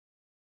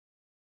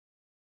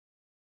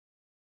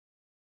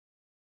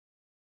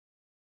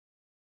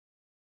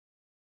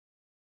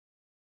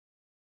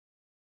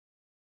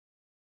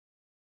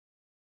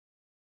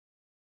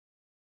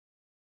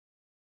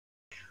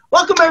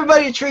Welcome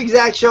everybody to Tree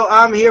Exact Show.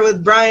 I'm here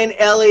with Brian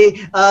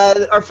Ellie.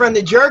 Our friend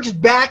the Jerk's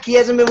back. He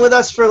hasn't been with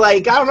us for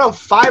like, I don't know,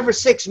 5 or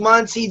 6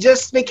 months. He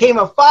just became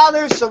a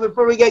father. So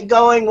before we get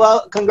going,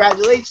 well,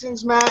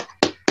 congratulations, Matt.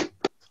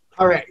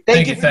 All right.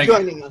 Thank you for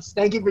joining us.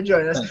 Thank you for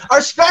joining us. Our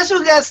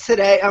special guest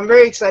today, I'm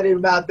very excited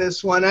about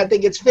this one. I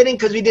think it's fitting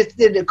because we just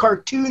did a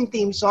cartoon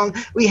theme song.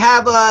 We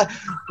have a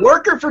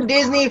worker for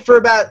Disney for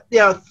about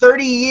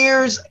 30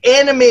 years,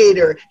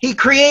 animator. He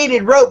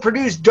created, wrote,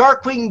 produced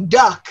Darkwing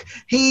Duck.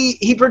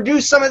 He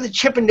produced some of the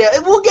Chip 'n Dale.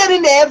 We'll get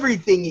into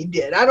everything he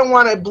did. I don't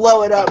want to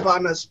blow it up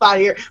on the spot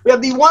here. We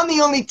have the one, the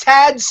only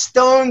Tad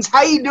Stones.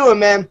 How you doing,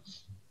 man?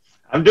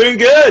 I'm doing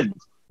good.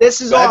 This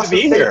is Glad awesome. to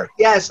be here.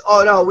 Yes.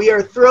 Oh no, we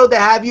are thrilled to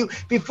have you.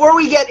 Before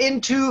we get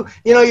into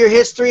your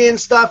history and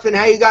stuff and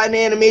how you got into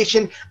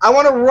animation, I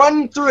want to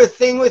run through a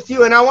thing with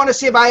you, and I want to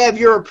see if I have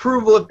your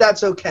approval, if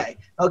that's okay.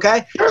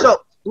 Okay. Sure.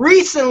 So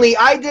recently,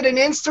 I did an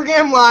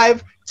Instagram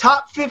Live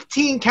top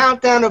 15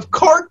 countdown of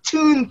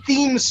cartoon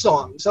theme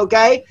songs.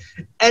 Okay,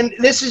 and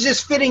this is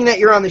just fitting that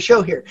you're on the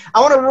show here.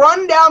 I want to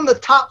run down the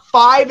top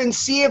 5 and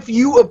see if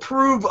you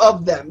approve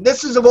of them.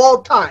 This is of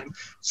all time.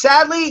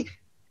 Sadly,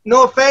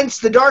 no offense,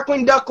 the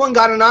Darkwing Duck one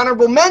got an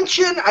honorable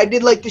mention. I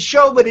did like the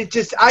show, but it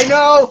just, I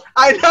know.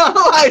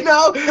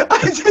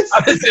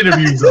 This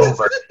interview's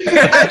over.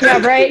 Yeah,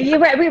 right.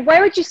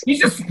 Why would you? He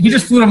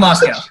just flew to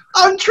Moscow.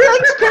 I'm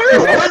transparent.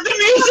 You heard the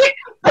music?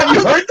 Have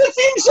you heard the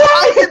theme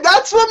song?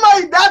 That's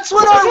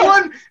what our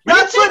one.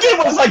 That's what it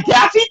was, like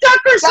Daffy Duck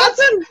or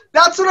something.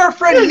 That's what our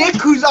friend Nick,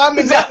 who's on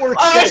the network,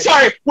 said. I'm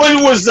sorry.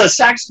 When was the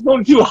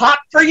saxophone too hot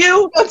for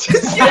you?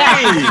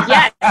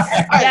 Yeah.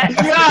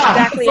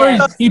 Exactly.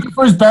 He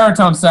prefers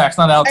baritone sax,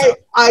 not alto. Hey,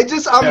 I'm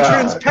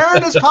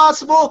transparent as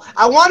possible.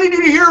 I wanted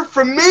you to hear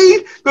from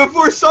me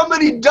before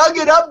somebody dug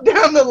it up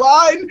down the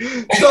line.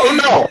 So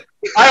no,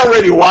 I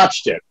already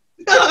watched it,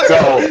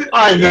 so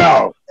I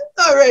know.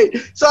 All right,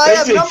 so I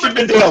have Chip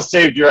 'n Dale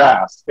saved your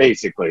ass,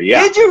 basically.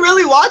 Yeah. Did you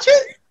really watch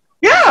it?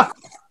 Yeah.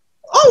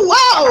 Oh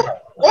wow!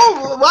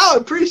 Oh wow!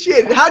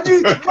 Appreciate it. How'd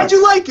you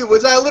like it?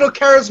 Was I a little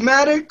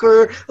charismatic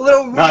or a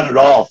little? Not at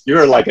all. You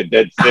were like a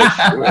dead fish.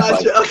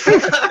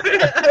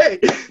 Hey,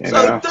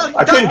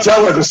 I couldn't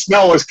tell where the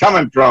smell was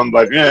coming from,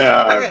 but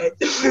yeah. All right.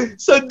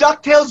 So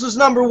DuckTales was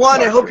number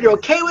 1. I hope you're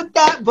okay with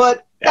that,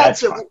 but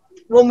that's it. Fine.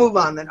 We'll move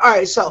on then. All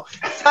right. So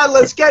Tad,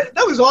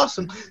 that was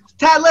awesome.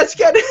 Tad, let's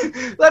get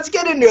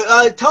into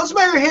it. Tell us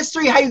about your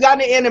history, how you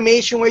got into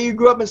animation, where you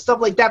grew up and stuff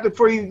like that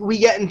before we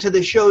get into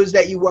the shows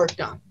that you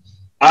worked on.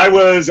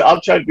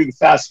 I'll try to do the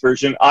fast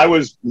version. I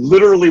was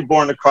literally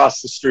born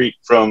across the street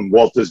from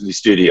Walt Disney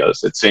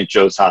Studios at St.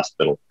 Joe's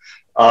Hospital.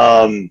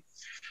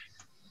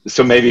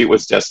 So maybe it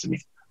was destiny.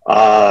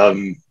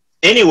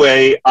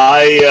 Anyway,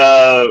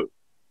 I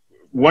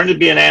wanted to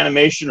be in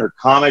animation or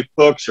comic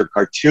books or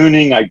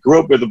cartooning. I grew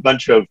up with a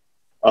bunch of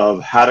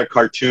how to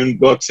cartoon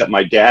books that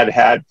my dad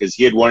had because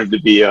he had wanted to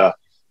be a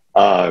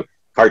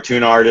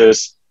cartoon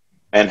artist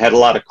and had a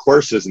lot of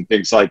courses and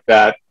things like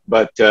that.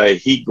 But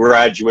he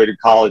graduated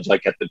college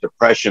like at the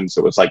Depression,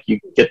 so it was like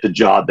you get the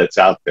job that's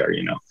out there,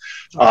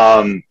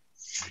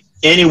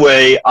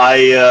 Anyway,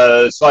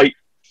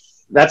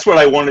 that's what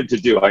I wanted to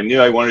do. I knew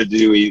I wanted to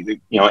do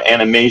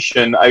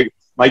animation.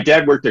 My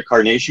dad worked at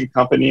Carnation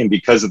Company, and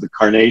because of the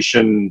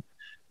Carnation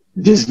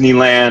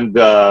Disneyland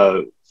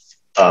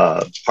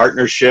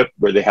partnership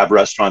where they have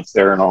restaurants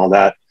there and all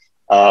that,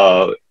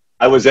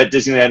 I was at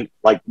Disneyland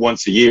like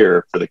once a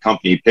year for the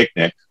company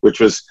picnic,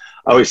 which was,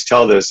 I always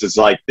tell this is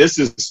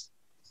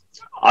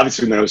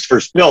obviously when it was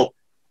first built,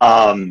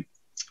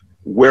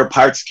 where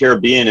Pirates of the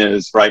Caribbean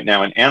is right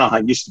now in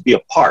Anaheim used to be a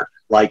park,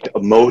 like a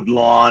mowed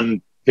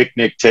lawn,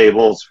 picnic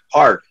tables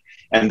park.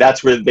 And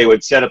that's where they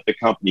would set up the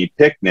company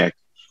picnic.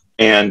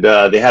 And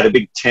they had a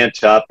big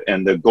tent up,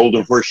 and the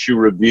Golden Horseshoe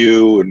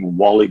Review, and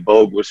Wally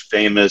Bogue was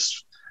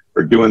famous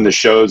for doing the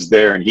shows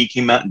there. And he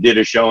came out and did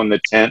a show in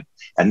the tent.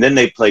 And then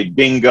they played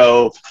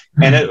bingo.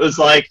 And it was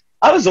like,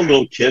 I was a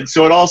little kid,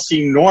 so it all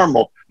seemed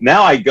normal.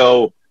 Now I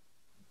go,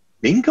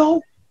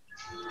 bingo?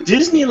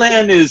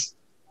 Disneyland is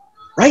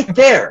right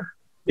there.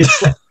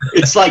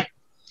 It's like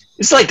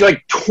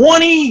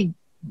 20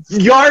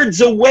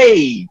 yards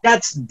away.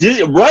 That's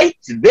right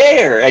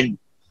there. And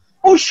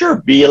oh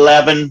sure,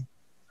 B11.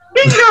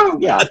 Bingo.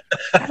 Yeah.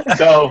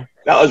 So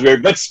that was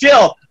weird. But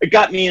still, it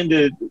got me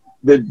into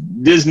the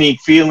Disney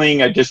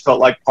feeling. I just felt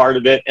like part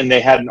of it. And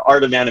they had an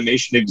art of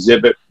animation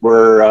exhibit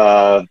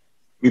where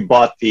we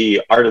bought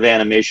the Art of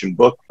Animation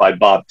book by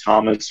Bob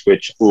Thomas,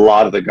 which a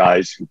lot of the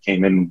guys who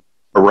came in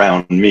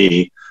around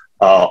me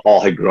all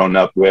had grown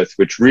up with,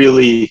 which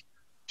really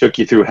took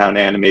you through how an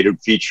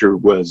animated feature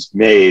was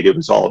made. It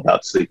was all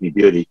about Sleeping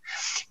Beauty.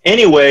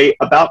 Anyway,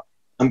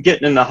 I'm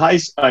in a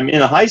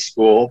high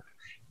school,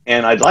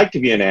 and I'd like to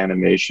be in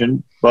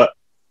animation, but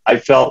I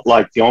felt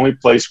like the only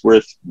place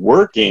worth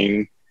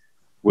working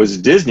was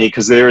Disney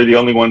because they were the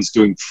only ones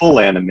doing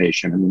full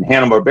animation. I mean,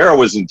 Hanna-Barbera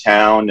was in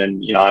town,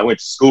 and I went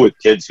to school with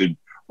kids who'd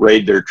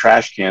raid their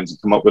trash cans and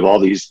come up with all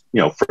these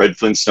Fred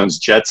Flintstone's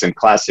jets and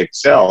classic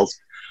cells.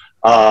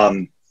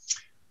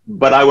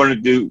 but I wanted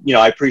to do, you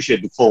know, I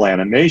appreciate the full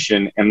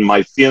animation, and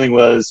my feeling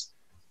was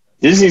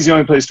Disney's the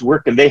only place to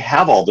work, and they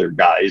have all their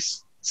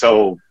guys.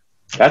 So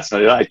that's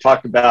not it. I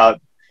talked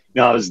about,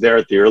 you know, I was there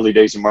at the early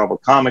days of Marvel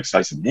Comics.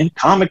 I said, man,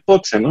 comic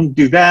books, I'm going to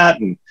do that.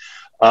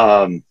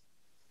 And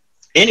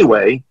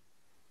anyway,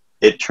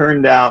 it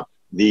turned out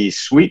the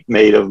suite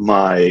mate of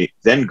my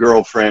then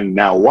girlfriend,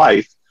 now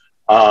wife,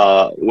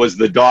 was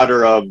the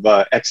daughter of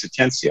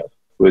Exitencio,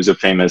 who was a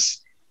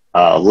famous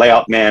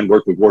layout man,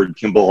 worked with Ward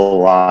Kimball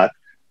a lot,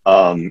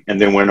 and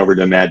then went over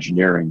to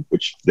Imagineering,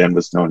 which then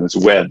was known as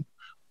Web.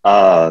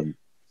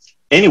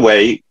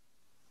 Anyway,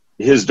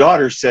 his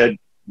daughter said,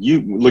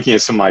 you looking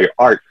at some of my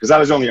art, because I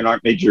was only an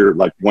art major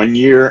like 1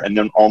 year, and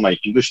then all my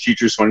English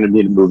teachers wanted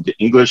me to move to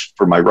English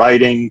for my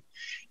writing,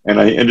 and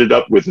I ended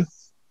up with a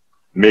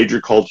major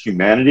called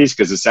Humanities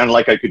because it sounded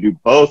like I could do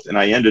both, and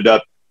I ended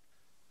up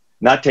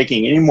not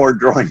taking any more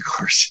drawing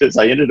courses.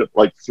 I ended up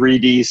like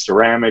 3D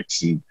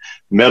ceramics and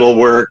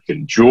metalwork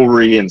and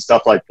jewelry and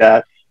stuff like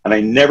that, and I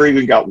never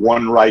even got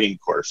one writing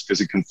course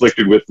because it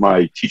conflicted with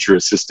my teacher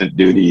assistant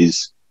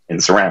duties in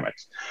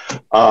ceramics.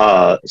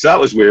 So that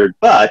was weird,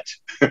 but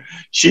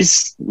she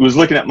was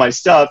looking at my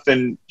stuff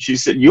and she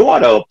said, you ought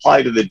to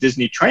apply to the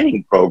Disney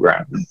training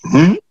program.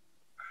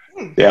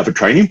 Mm-hmm. They have a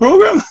training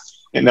program?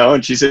 You know,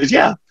 and she says,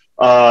 yeah,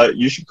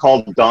 you should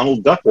call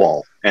Donald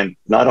Duckwall, and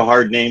not a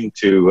hard name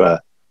to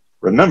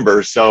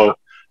remember. So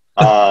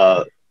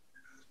I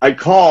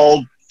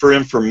called for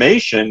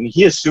information.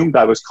 He assumed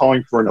I was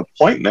calling for an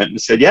appointment and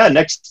said, yeah,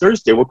 next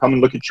Thursday we'll come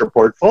and look at your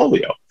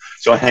portfolio.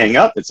 So I hang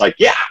up. It's like,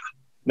 yeah,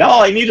 now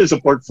all I need is a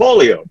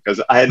portfolio, because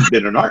I hadn't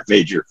been an art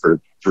major for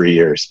 3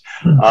 years.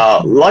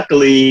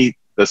 Luckily,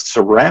 the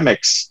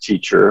ceramics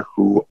teacher,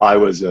 who I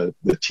was the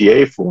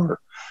TA for,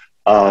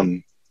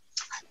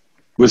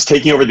 was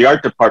taking over the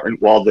art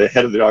department while the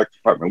head of the art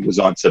department was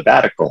on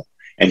sabbatical.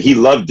 And he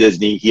loved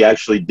Disney. He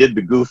actually did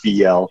the Goofy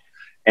yell.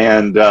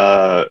 And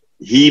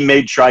he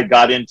made sure I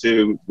got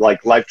into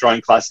like life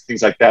drawing classes,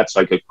 things like that,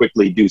 so I could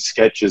quickly do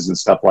sketches and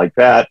stuff like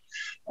that.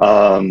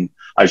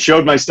 I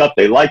showed my stuff.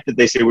 They liked it.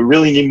 They say, we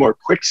really need more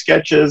quick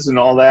sketches and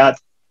all that.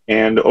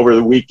 And over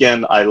the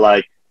weekend, I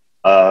like,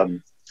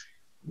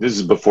 this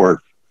is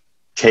before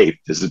tape.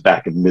 This is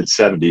back in the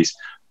mid-'70s.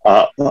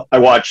 I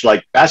watched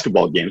like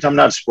basketball games. I'm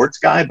not a sports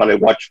guy, but I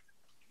watched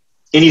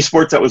any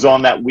sports that was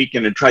on that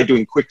weekend and tried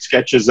doing quick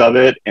sketches of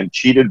it, and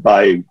cheated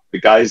by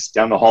the guys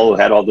down the hall who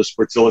had all the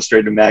Sports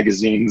Illustrated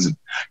magazines and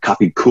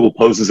copied cool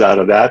poses out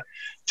of that.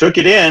 Took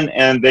it in,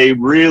 and they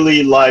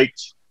really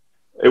liked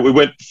it. We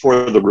went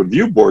before the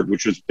review board,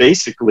 which was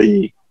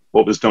basically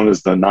what was known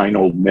as the 9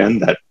 old men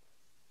that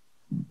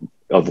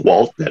of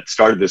Walt that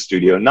started the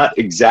studio. Not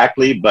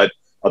exactly, but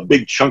a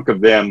big chunk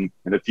of them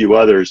and a few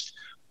others.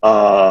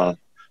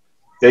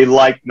 They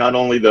liked not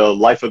only the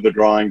life of the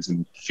drawings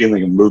and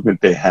feeling of movement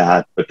they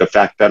had, but the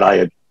fact that I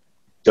had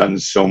done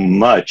so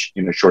much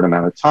in a short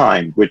amount of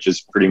time, which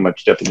is pretty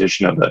much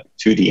definition of a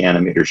 2D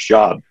animator's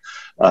job.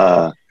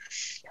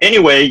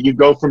 Anyway, you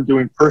go from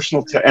doing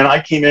personal, and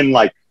I came in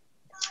like,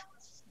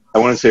 I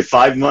want to say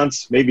 5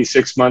 months, maybe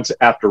 6 months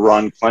after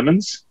Ron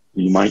Clemens.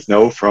 You might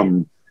know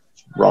from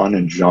Ron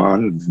and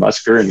John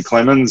Musker and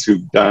Clemens,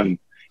 who've done,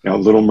 you know,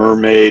 Little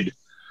Mermaid,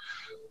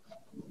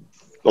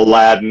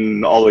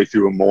 Aladdin, all the way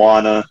through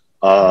Moana.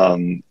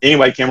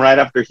 Anyway, I came right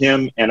after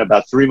him, and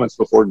about 3 months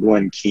before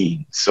Glenn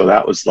Keane. So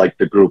that was like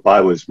the group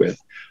I was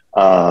with.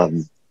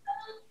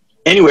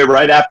 Anyway,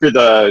 right after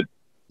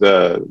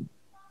the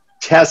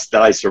test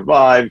that I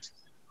survived,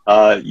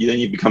 then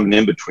you become an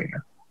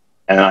in-betweener.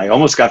 And I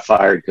almost got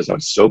fired because I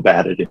was so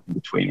bad at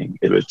in-betweening.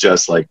 It was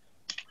just like,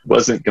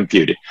 wasn't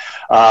computed.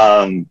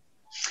 I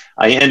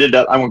ended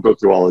up, I won't go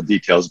through all the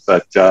details,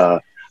 but I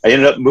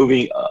ended up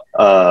moving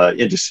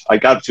I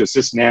got to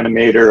assistant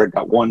animator. I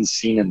got one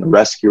scene in The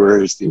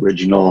Rescuers, the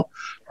original,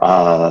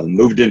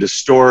 moved into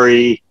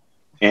story,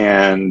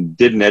 and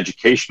did an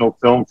educational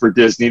film for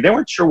Disney. They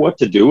weren't sure what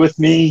to do with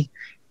me,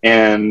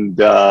 and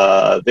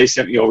they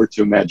sent me over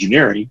to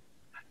Imagineering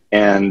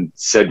and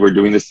said, we're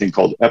doing this thing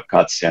called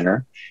Epcot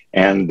Center.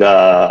 And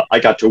I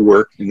got to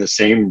work in the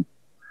same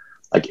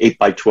like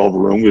 8x12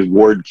 room with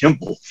Ward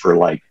Kimball for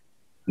like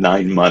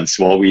 9 months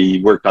while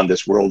we worked on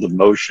this World of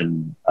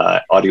Motion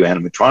audio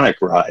animatronic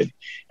ride.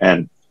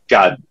 And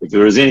God, if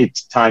there was any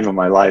time in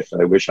my life that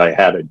I wish I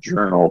had a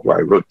journal where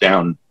I wrote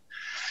down,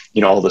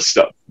 you know, all the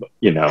stuff,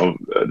 you know,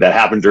 that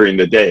happened during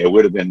the day, it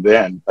would have been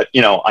then. But,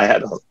 you know, I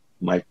had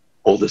my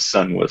oldest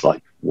son was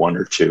like 1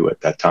 or 2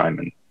 at that time.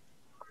 And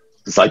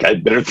it's like I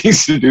had better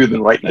things to do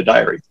than writing a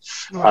diary.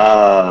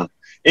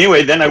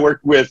 Anyway, then I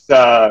worked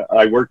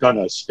on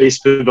a space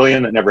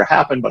pavilion that never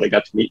happened, but I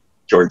got to meet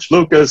George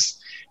Lucas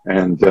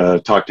and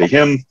talk to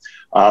him.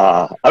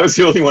 I was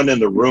the only one in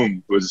the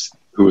room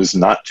who was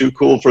not too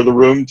cool for the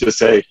room to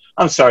say,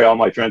 I'm sorry, all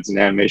my friends in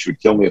animation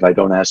would kill me if I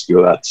don't ask you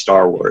about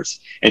Star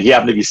Wars. And he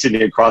happened to be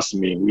sitting across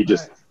from me, and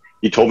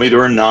he told me there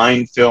were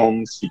 9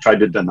 films. He tried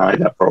to deny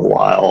that for a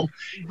while.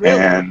 Really?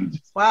 And,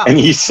 wow. And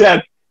he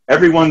said,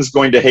 everyone's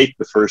going to hate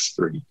the first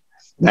 3.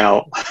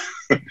 Now,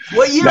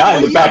 what year? now I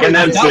look back and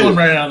that one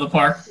right out of the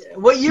park.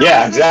 What year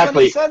Yeah, was this when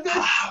exactly. you said this?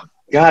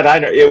 God, I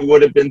know it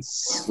would have been.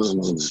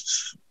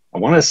 I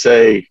want to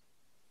say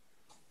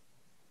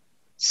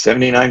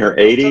 79 or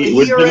 80.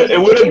 It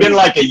would have been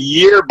like a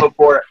year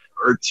before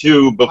or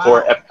two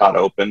before Epcot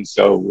opened.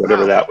 So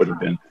whatever that would have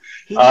been.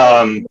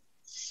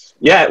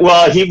 Yeah,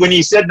 well, when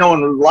he said no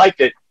one would like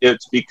it,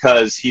 it's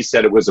because he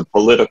said it was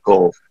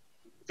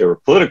they were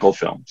political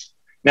films.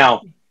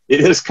 Now,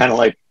 it is kind of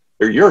like,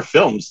 they're your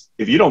films.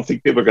 If you don't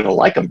think people are going to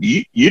like them,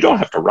 you don't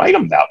have to write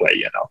them that way,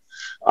 you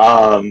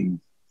know.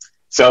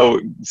 So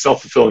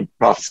self-fulfilling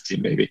prophecy,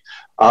 maybe.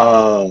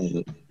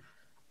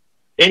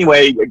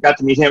 Anyway, I got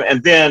to meet him.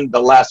 And then the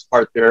last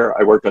part there,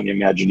 I worked on the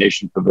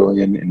Imagination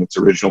Pavilion in its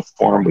original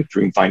form with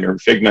Dreamfinder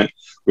and Figment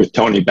with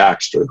Tony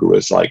Baxter, who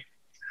was like,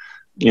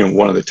 you know,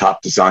 one of the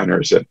top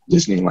designers at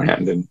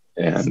Disneyland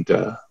and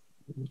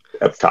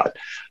Epcot.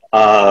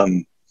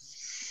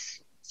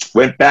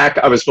 Went back.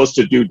 I was supposed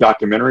to do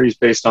documentaries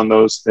based on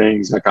those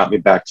things. That got me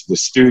back to the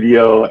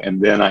studio.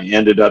 And then I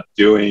ended up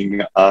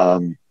doing,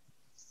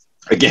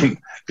 again,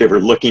 they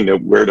were looking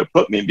at where to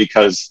put me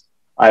because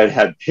I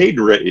had pay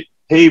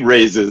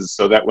raises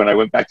so that when I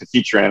went back to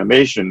feature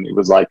animation, it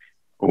was like,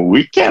 well,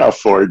 we can't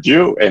afford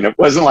you. And it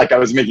wasn't like I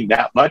was making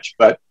that much,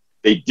 but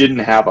they didn't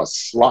have a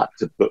slot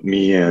to put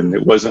me in.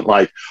 It wasn't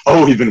like,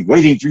 oh, we've been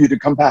waiting for you to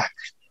come back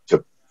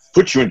to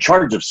put you in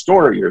charge of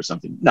story or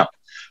something. No.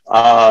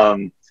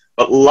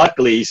 But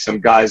luckily, some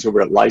guys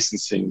over at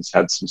Licensing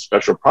had some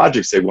special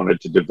projects they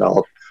wanted to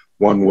develop.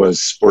 One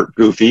was Sport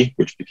Goofy,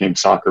 which became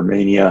Soccer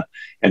Mania,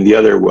 and the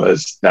other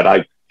was that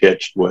I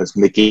pitched was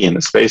Mickey and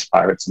the Space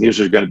Pirates. And these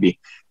are going to be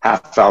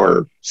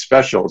half-hour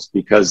specials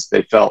because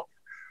they felt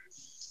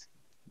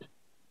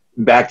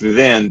back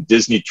then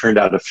Disney turned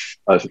out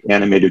an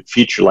animated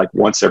feature like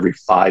once every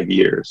 5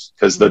 years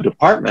because the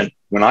department,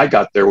 when I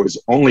got there,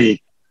 was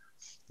only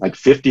like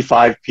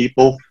 55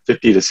 people,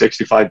 50 to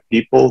 65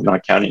 people,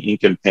 not counting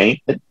ink and paint,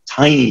 a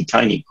tiny,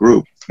 tiny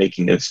group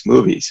making these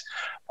movies.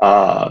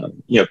 You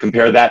know,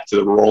 compare that to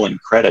the rolling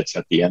credits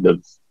at the end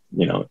of,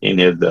 you know,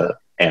 any of the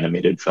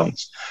animated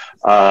films.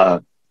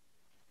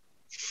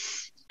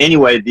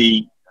 Anyway,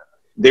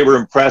 they were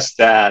impressed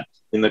that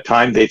in the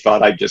time they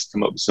thought I'd just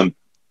come up with some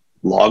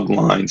log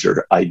lines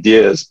or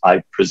ideas,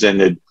 I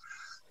presented,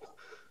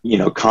 you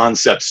know,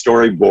 concept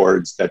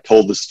storyboards that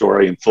told the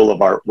story and full of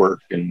artwork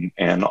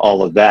and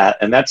all of that.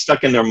 And that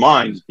stuck in their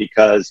minds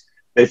because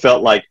they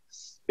felt like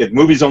if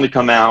movies only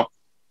come out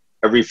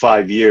every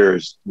 5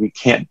 years, we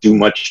can't do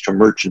much to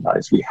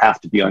merchandise. We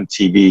have to be on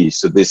TV.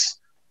 So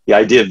the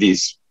idea of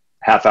these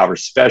half-hour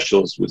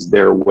specials was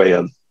their way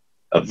of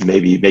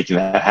maybe making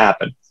that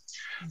happen.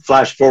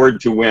 Flash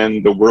forward to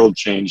when the world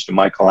changed and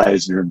Michael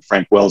Eisner and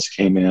Frank Wells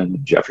came in,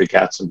 and Jeffrey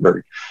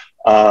Katzenberg.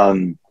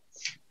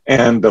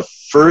 And the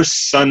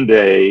first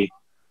Sunday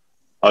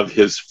of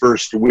his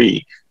first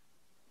week,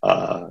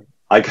 I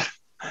got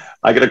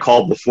a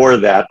call before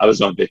that. I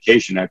was on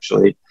vacation,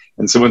 actually.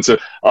 And someone said,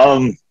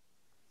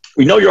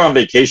 we know you're on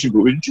vacation,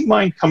 but would you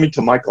mind coming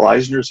to Michael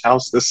Eisner's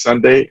house this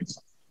Sunday?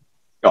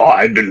 Oh,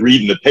 I've been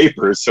reading the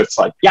papers. So it's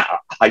like, yeah,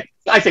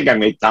 I think I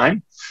make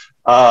time.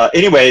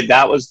 Anyway,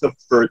 that was the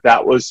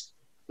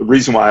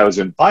reason why I was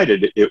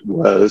invited. It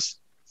was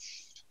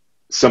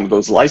some of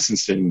those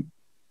licensing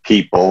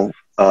people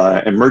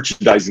and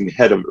merchandising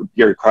head of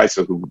Gary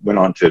Kreisel, who went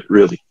on to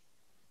really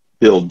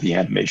build the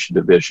animation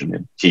division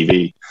in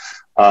TV.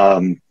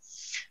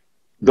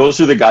 Those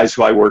are the guys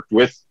who I worked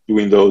with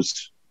doing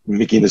those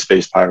Mickey and the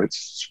Space Pirates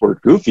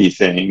Sport Goofy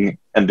thing,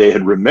 and they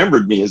had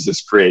remembered me as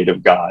this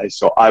creative guy.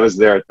 So I was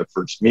there at the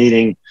first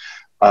meeting.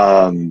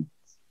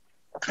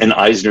 And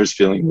Eisner's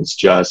feeling was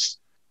just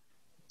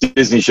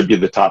Disney should be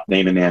the top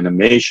name in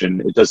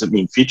animation. It doesn't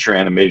mean feature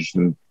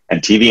animation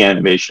and TV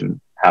animation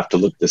have to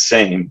look the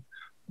same,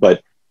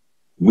 but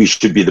we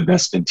should be the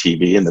best in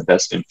TV and the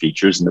best in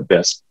features and the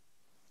best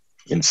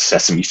in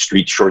Sesame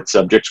Street short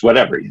subjects,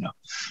 whatever, you know.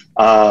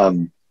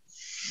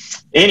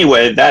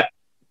 Anyway, that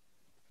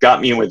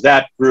got me in with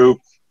that group.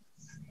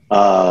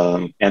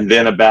 And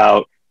then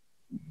about,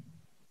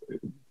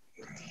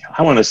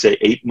 I want to say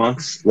 8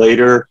 months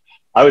later,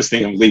 I was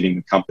thinking of leaving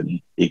the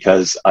company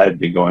because I had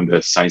been going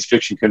to science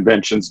fiction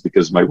conventions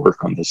because of my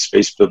work on the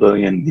Space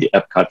Pavilion, the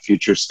Epcot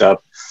Future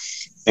stuff.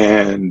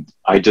 And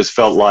I just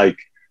felt like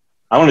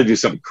I want to do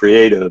something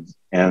creative,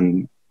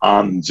 and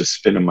I'm just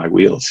spinning my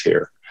wheels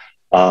here.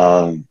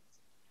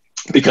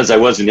 Because I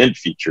wasn't in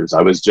features.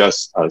 I was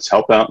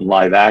helping out in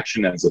live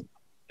action as an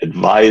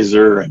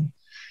advisor. And,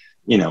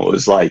 you know, it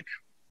was like,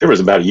 there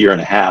was about a year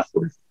and a half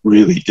where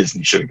really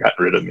Disney should have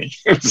gotten rid of me.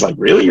 It was like,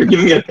 really? You're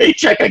giving me a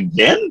paycheck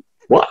again?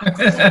 What?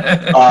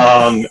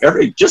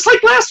 Just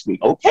like last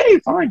week. Okay,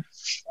 fine.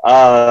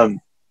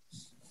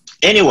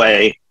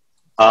 Anyway,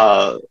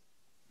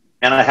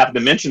 and I happened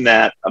to mention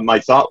that my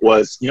thought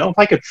was, you know, if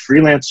I could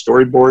freelance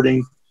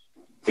storyboarding,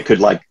 I could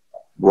like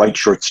write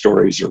short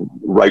stories or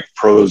write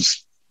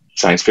prose,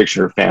 science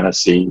fiction or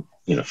fantasy,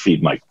 you know,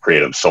 feed my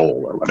creative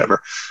soul or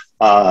whatever.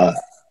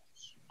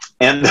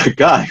 And the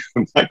guy,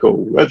 Michael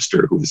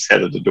Webster, who was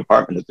head of the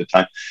department at the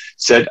time,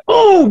 said,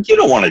 oh, you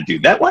don't want to do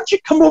that. Why don't you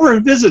come over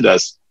and visit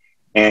us?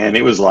 And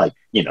it was like,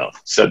 you know,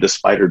 said the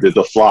spider to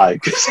the fly,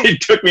 because he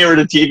took me over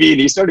to TV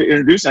and he started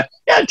introducing,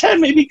 yeah, Ted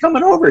may be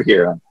coming over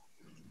here.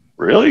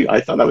 Really?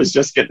 I thought I was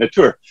just getting a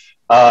tour.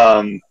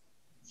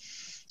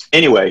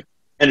 Anyway,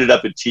 ended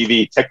up at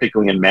TV,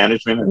 technically in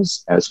management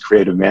as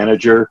creative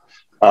manager.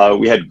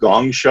 We had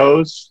gong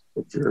shows.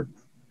 If you're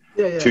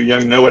too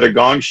young to know what a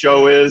gong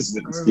show is,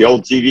 it's the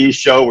old TV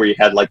show where you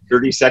had like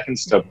 30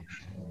 seconds to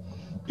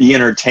be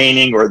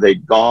entertaining, or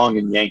they'd gong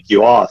and yank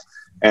you off.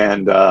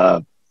 And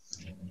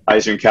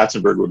Eisner and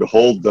Katzenberg would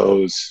hold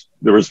those.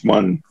 There was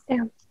one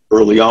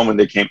early on when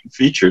they came to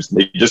features,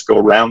 and they just go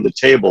around the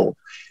table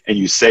and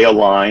you say a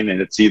line,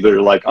 and it's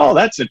either like, oh,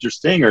 that's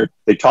interesting, or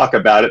they talk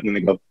about it and then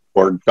they go,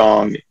 or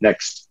gong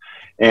next.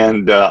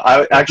 And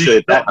I actually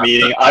at that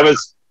meeting, I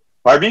was,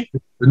 pardon me?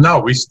 No,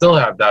 we still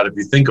have that if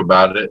you think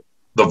about it.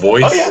 The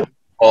voice,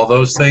 all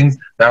those things,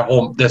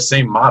 the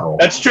same model.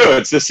 That's true.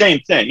 It's the same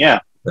thing, yeah.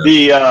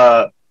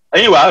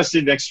 Anyway, I was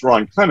sitting next to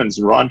Ron Clemens,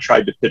 and Ron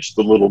tried to pitch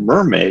The Little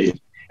Mermaid,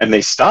 and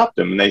they stopped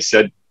him, and they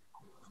said,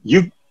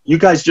 you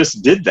guys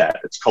just did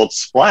that. It's called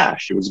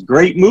Splash. It was a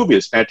great movie.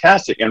 It's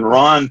fantastic. And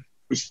Ron,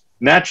 who's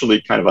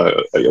naturally kind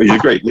of he's a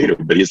great leader,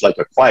 but he's like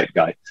a quiet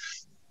guy,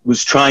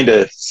 was trying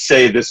to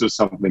say this was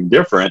something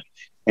different.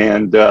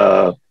 And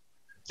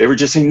they were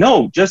just saying,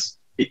 no,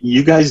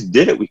 you guys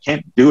did it. We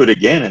can't do it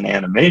again in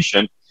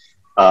animation.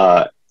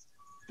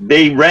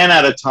 They ran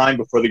out of time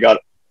before they got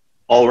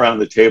all around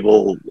the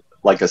table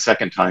like a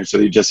second time. So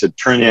they just said,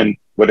 turn in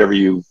whatever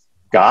you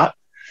got.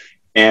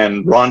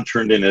 And Ron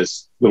turned in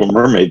his Little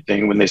Mermaid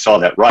thing. When they saw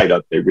that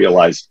write-up, they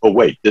realized, oh,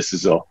 wait, this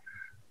is it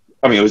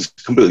was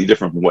completely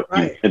different from what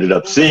you ended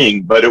up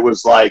seeing, but it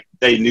was like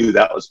they knew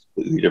that was a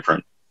completely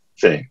different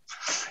thing.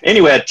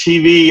 Anyway, at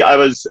TV,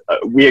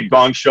 we had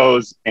gong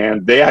shows,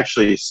 and they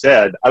actually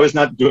said I was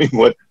not doing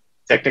what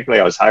technically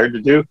I was hired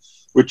to do,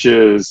 which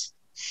is,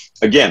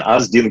 again, I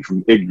was dealing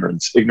from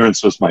ignorance.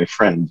 Ignorance was my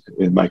friend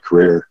in my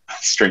career,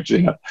 strangely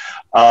enough.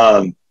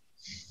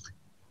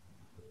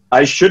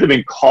 I should have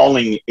been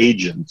calling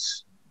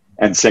agents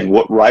and saying,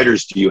 what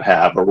writers do you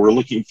have? Or we're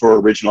looking for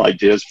original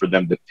ideas for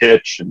them to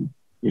pitch and,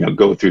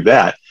 go through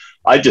that.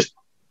 I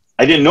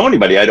didn't know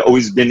anybody. I'd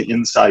always been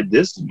inside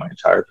Disney my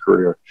entire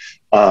career.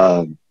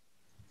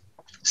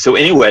 So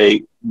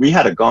anyway, we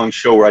had a gong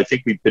show where I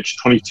think we pitched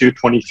 22,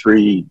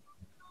 23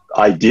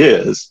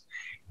 ideas.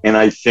 And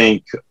I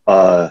think,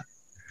 I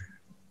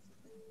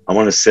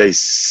want to say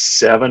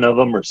 7 of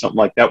them or something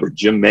like that were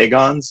Jim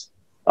Magon's.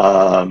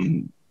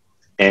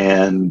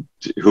 And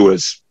who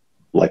was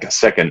like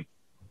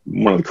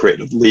one of the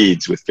creative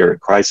leads with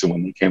Derek Kreisen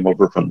when they came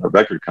over from the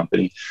record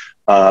company.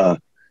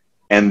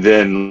 And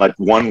then like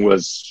one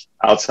was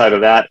outside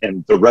of that,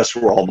 and the rest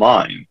were all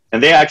mine.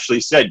 And they actually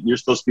said, you're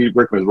supposed to be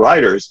working with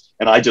writers.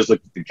 And I just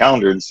looked at the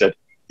calendar and said,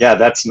 yeah,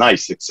 that's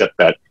nice, except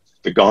that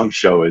the Gong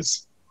Show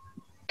is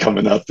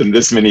coming up in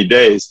this many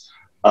days.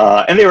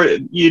 And they were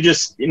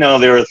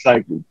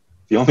like,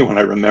 the only one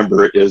I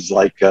remember is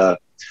like the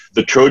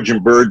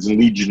Trojan Birds and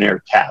Legionnaire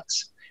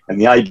Cats. And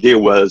the idea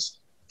was,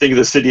 think of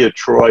the city of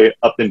Troy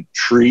up in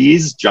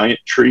trees, giant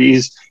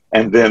trees,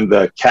 and then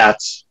the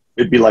cats,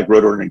 it'd be like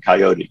Roadrunner and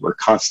Coyote. We're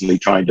constantly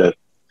trying to,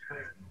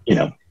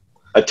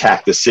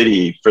 attack the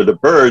city. For the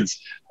birds,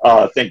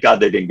 thank God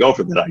they didn't go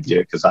for that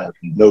idea, because I have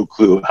no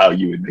clue how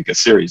you would make a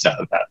series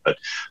out of that.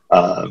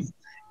 But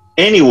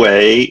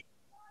anyway,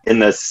 in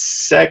the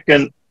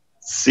second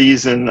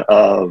season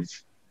or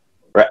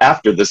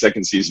after the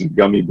second season of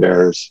Gummy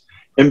Bears,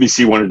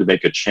 NBC wanted to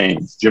make a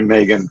change. Jim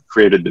Magon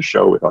created the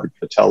show with Art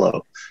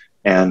Patello.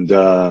 And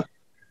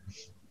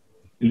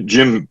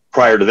Jim,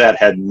 prior to that,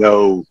 had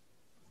no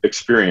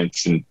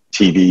experience in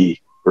TV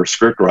or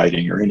script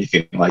writing or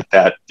anything like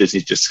that.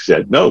 Disney just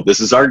said, no, this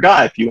is our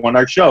guy. If you want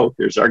our show,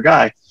 here's our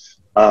guy.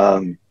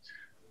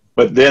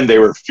 But then they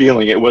were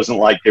feeling it wasn't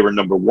like they were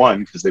number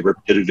one, because they were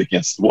pitted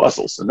against the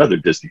Wuzzles, another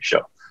Disney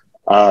show.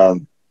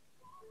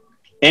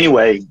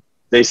 Anyway,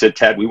 they said,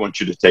 Tad, we want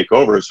you to take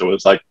over. So it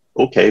was like,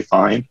 okay,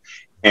 fine.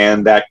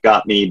 And that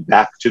got me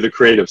back to the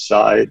creative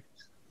side.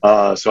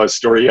 So I was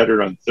story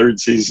editor on the 3rd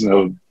season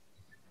of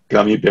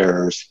Gummy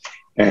Bears.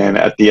 And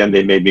at the end,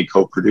 they made me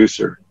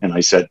co-producer. And I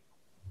said,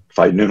 if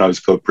I knew I was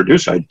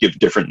co-producer, I'd give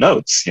different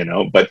notes,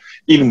 But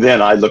even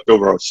then, I looked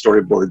over our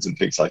storyboards and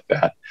things like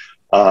that.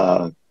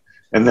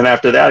 And then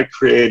after that, I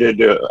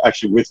created,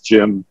 actually with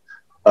Jim,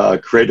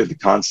 created the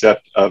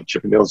concept of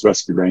Chippendales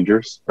Rescue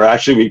Rangers. Or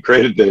actually, we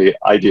created the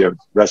idea of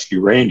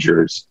Rescue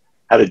Rangers,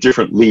 had a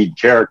different lead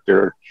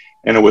character.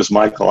 And it was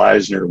Michael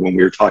Eisner when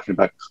we were talking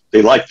about,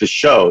 they liked the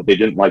show, they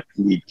didn't like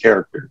the lead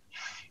character.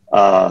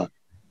 And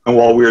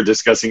while we were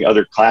discussing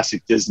other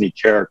classic Disney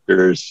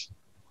characters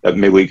that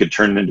maybe we could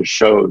turn into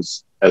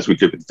shows, as we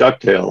did with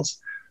DuckTales,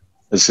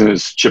 as soon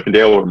as Chip and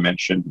Dale were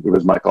mentioned, it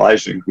was Michael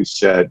Eisner who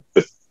said,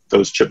 "Put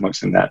those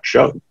chipmunks in that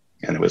show."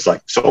 And it was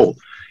like sold.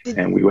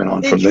 And we went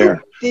on from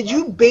there. Did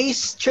you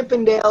base Chip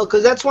and Dale,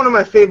 because that's one of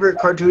my favorite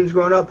cartoons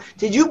growing up,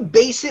 did you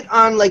base it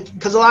on,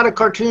 because a lot of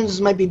cartoons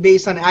might be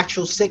based on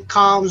actual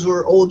sitcoms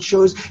or old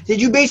shows,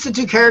 did you base the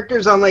 2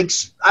 characters on, like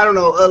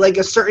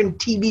a certain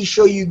TV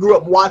show you grew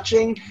up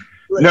watching?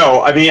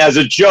 No, I mean, as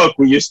a joke,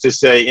 we used to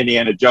say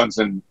Indiana Jones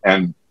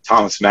and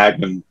Thomas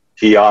Magnum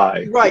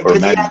PI, Right, or 'cause he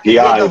Magnum had the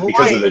PI Hawaiian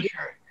because of the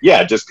shirt.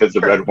 yeah, just because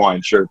of the red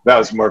Hawaiian shirt. That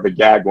was more of a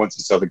gag once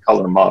you saw the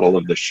color model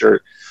of the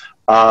shirt.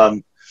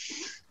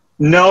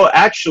 No,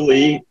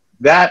 actually,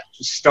 that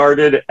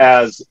started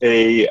as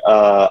a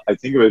I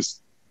think it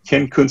was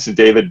Ken Kuntz and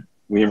David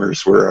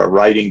Weimers were a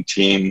writing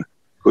team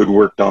who had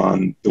worked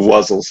on The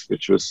Wuzzles,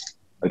 which was,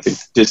 I think,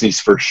 Disney's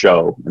first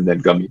show, and then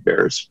Gummy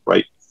Bears,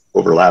 right,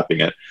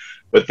 overlapping it.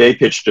 But they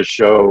pitched a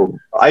show.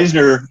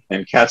 Eisner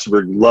and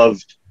Katzenberg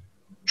loved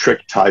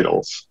trick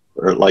titles,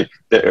 or like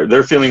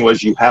their feeling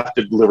was you have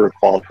to deliver a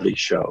quality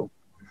show.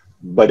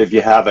 But if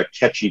you have a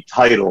catchy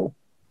title,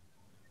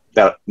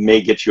 that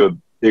may get you a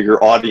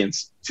bigger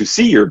audience to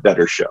see your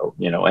better show,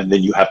 you know, and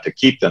then you have to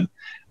keep them.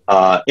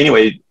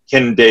 Anyway,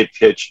 Ken and Dave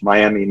pitched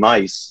Miami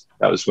Mice.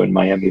 That was when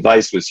Miami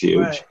Vice was huge.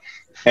 Right.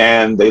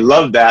 And they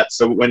loved that.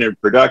 So when in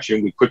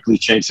production, we quickly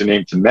changed the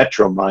name to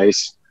Metro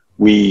Mice.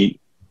 We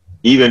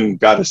even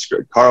got a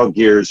script. Carl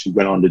Gears, who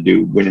went on to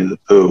do Winnie the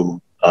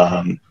Pooh,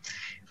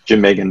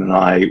 Jim Megan and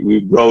I,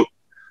 we wrote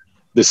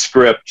the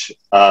script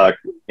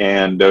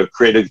and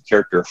created the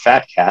character of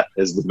Fat Cat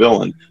as the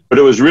villain. But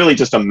it was really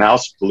just a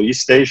mouse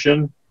police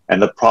station.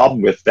 And the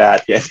problem with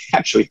that, it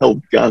actually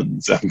held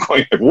guns. I'm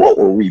going, like, what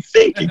were we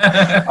thinking?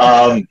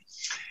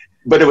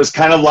 But it was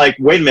kind of like,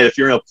 wait a minute, if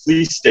you're in a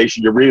police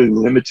station, you're really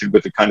limited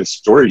with the kind of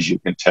stories you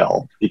can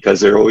tell,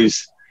 because they're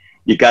always,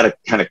 you got to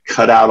kind of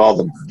cut out all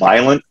the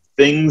violent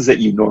things that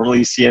you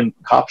normally see in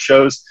cop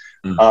shows.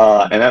 And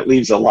that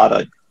leaves a lot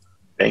of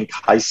bank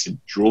heists and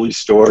jewelry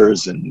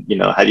stores. And, you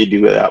know, how do you do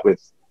that with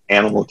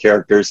animal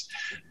characters?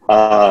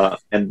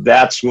 And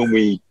that's when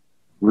we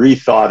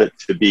rethought it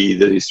to be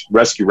this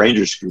Rescue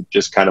Rangers group,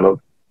 just kind of a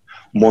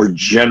more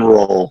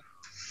general,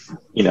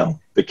 you know,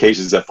 the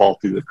cases that fall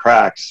through the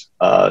cracks,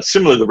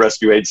 similar to the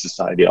Rescue Aid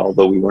Society,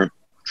 although we weren't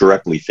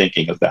directly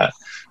thinking of that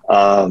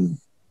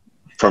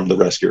from the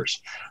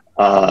rescuers.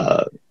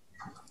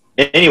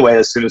 Anyway,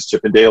 as soon as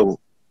Chip and Dale,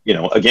 you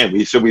know, again,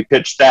 we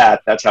pitched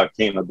that. That's how it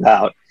came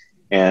about.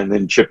 And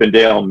then Chip and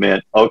Dale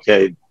meant,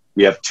 okay,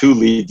 we have 2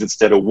 leads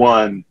instead of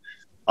 1.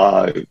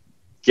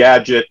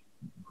 Gadget,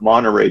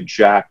 Monterey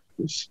Jack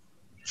was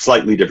a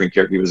slightly different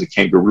character. He was a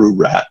kangaroo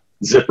rat.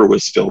 Zipper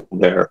was still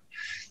there.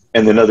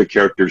 And then other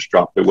characters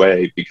dropped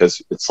away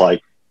because it's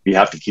like you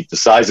have to keep the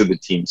size of the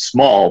team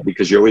small,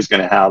 because you're always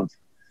going to have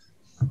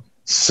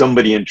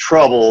somebody in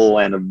trouble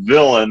and a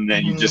villain,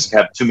 and you just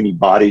have too many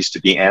bodies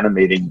to be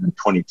animating a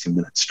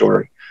 22-minute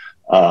story.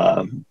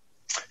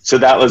 So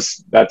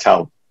that's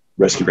how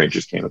Rescue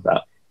Rangers came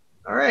about.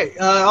 All right.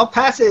 I'll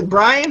pass it.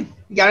 Brian,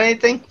 you got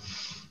anything?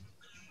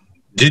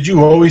 Did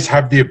you always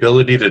have the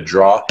ability to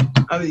draw?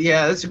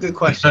 Yeah, that's a good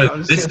question. I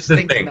was This just is the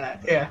thinking thing.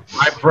 that. Yeah.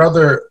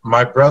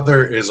 My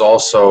brother is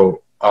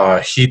also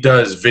he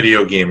does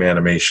video game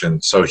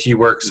animation. So he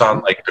works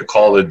on like the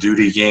Call of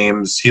Duty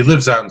games. He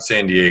lives out in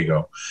San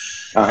Diego.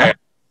 And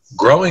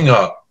growing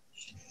up,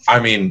 I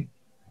mean,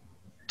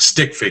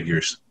 stick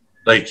figures,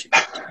 like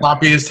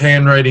floppiest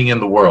handwriting in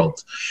the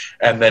world.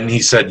 And then he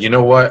said, you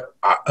know what?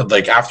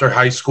 Like after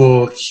high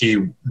school,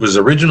 he was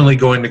originally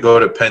going to go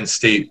to Penn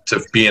State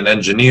to be an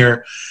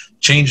engineer,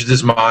 changed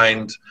his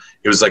mind.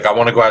 It was like, I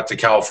want to go out to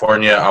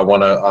California. I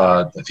want to,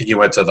 I think he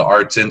went to the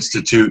Arts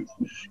Institute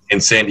in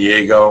San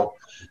Diego.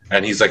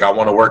 And he's like, I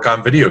want to work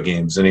on video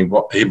games. And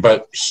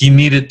but he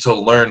needed to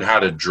learn how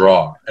to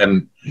draw.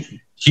 And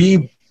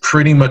he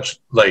pretty much,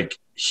 like,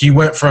 he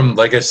went from,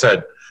 like I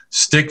said,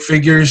 stick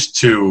figures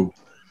to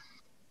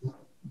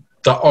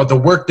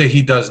the work that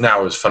he does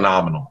now is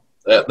phenomenal.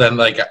 Then,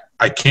 like,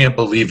 I can't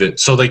believe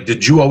it. So, like,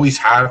 did you always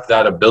have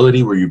that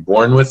ability? Were you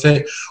born with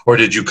it? Or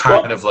did you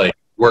kind of, like,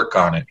 work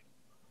on it?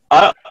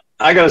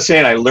 I got to say,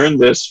 and I learned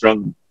this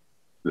from,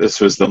 this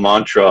was the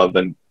mantra of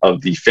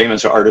the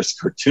famous artist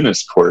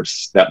cartoonist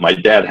course that my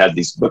dad had,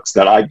 these books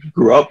that I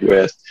grew up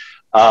with.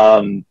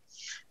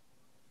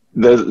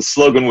 The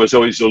slogan was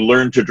always to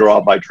learn to draw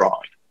by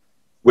drawing,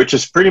 which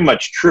is pretty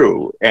much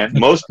true. And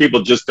most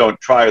people just don't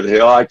try. They say,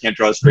 oh, I can't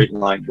draw a straight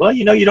line. Well,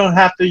 you know, you don't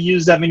have to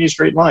use that many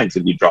straight lines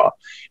if you draw.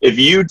 If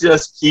you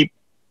just keep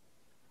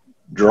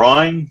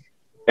drawing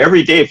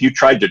every day, if you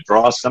tried to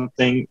draw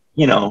something,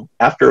 you know,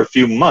 after a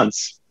few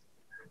months,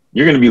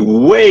 you're going to be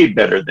way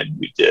better than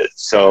you did.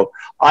 So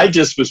I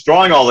just was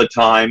drawing all the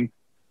time.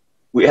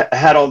 We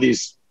had all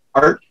these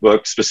art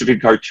books, specific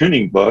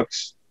cartooning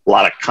books, a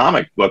lot of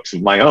comic books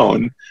of my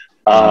own.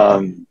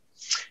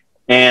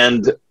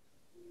 And,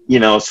 you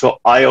know, so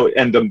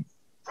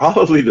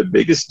probably the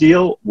biggest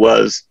deal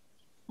was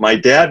my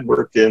dad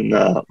worked in,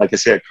 like I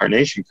say, a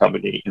carnation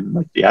company in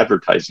like the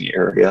advertising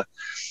area.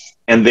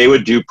 And they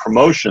would do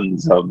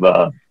promotions of,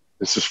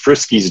 this is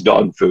Friskies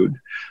dog food.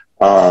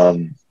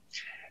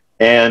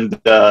 And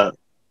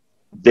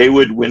they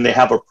would, when they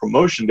have a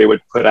promotion, they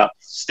would put out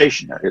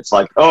stationery. It's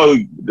like, oh,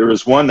 there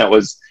was one that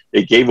was,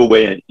 they gave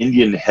away an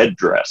Indian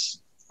headdress,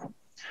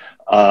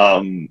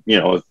 you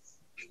know,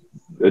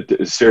 a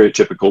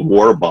stereotypical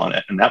war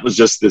bonnet. And that was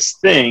just this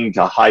thing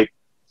to hype.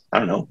 I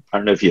don't know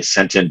if you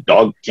sent in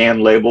dog can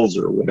labels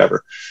or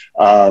whatever.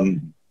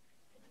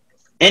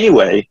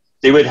 Anyway,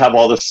 they would have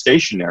all the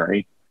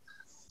stationery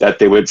that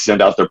they would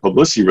send out their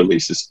publicity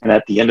releases. And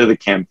at the end of the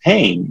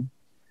campaign,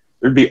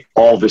 there'd be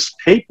all this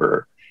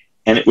paper.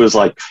 And it was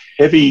like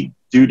heavy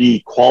duty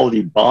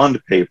quality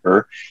bond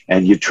paper.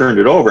 And you turned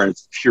it over and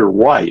it's pure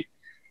white.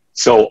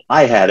 So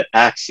I had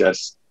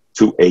access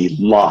to a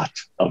lot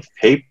of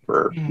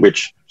paper,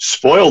 which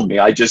spoiled me.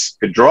 I just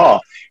could draw.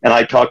 And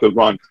I talked with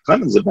Ron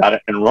Clemens about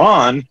it. And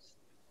Ron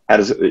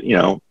had,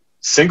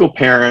 single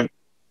parent.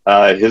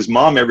 His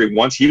mom, every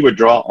once he would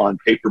draw on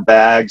paper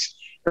bags.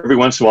 Every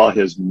once in a while,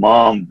 his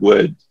mom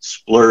would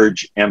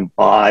splurge and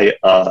buy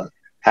a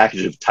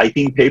package of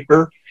typing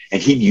paper,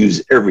 and he'd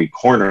use every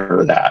corner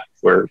of that.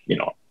 Where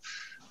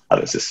I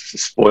was this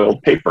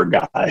spoiled paper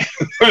guy.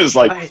 It was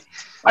like,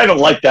 I don't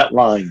like that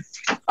line.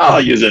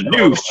 I'll use a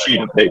new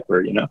sheet of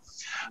paper.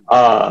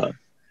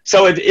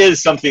 So it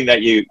is something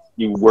that you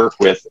work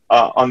with.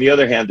 On the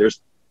other hand, there's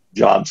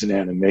jobs in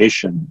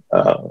animation,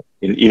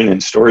 even in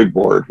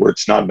storyboard, where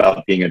it's not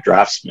about being a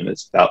draftsman.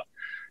 It's about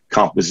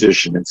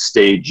composition and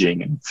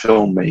staging and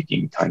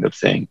filmmaking kind of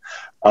thing.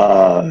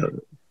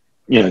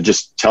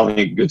 Just telling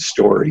a good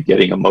story,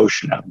 getting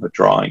emotion out of a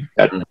drawing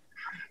that,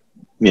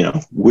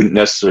 wouldn't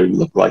necessarily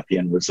look like the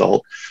end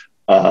result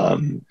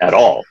at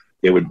all.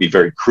 It would be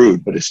very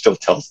crude, but it still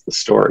tells the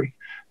story.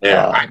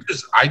 Yeah,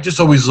 I just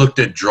always looked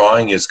at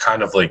drawing as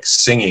kind of like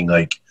singing,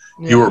 like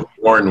you were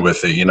born with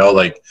it,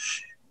 like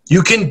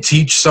you can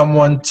teach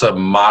someone to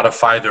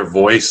modify their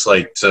voice,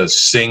 like to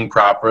sing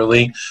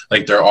properly.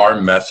 Like there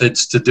are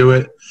methods to do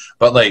it.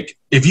 But like,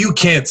 if you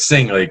can't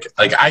sing, like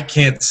I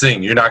can't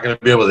sing, you're not going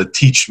to be able to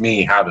teach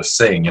me how to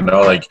sing,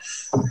 like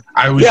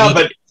I was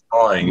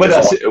drawing. But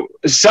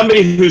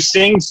somebody who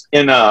sings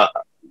in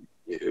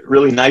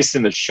really nice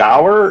in the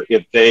shower,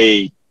 if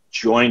they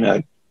join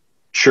a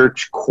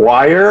church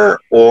choir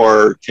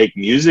or take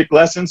music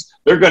lessons,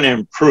 they're going to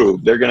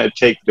improve. They're going to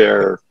take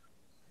their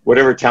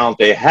whatever talent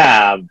they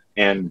have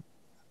and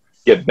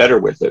get better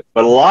with it.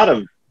 But a lot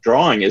of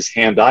drawing is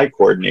hand-eye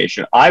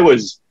coordination.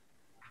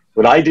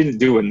 What I didn't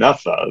do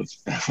enough of,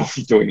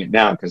 I'm doing it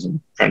now because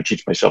I'm trying to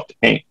teach myself to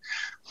paint,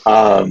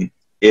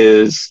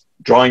 is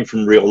drawing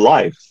from real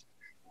life.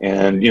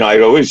 And,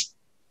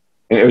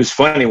 and it was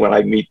funny when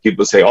I meet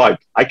people say, oh,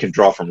 I can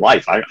draw from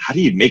life. How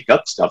do you make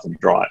up stuff and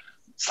draw it?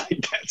 It's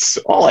like, that's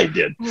all I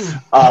did.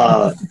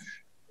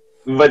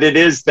 But it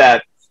is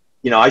that,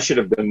 I should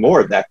have done more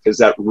of that because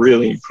that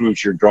really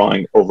improves your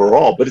drawing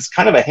overall. But it's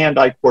kind of a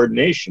hand-eye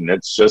coordination.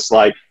 It's just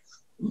like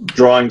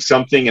drawing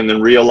something and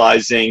then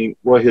realizing,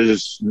 well,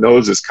 his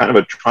nose is kind of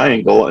a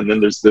triangle. And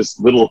then there's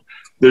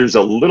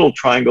a little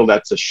triangle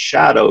that's a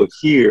shadow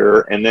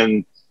here. And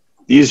then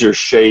these are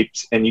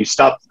shapes. And you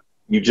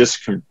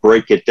just can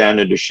break it down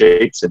into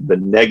shapes, and the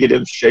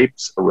negative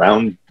shapes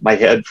around my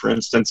head, for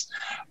instance.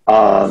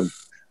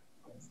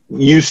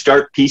 You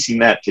start piecing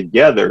that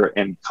together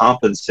and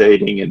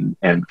compensating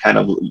and kind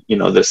of,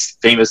 this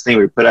famous thing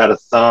where you put out a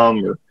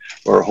thumb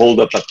or hold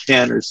up a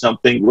pen or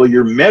something. Well,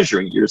 you're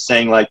measuring. You're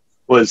saying like,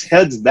 well, his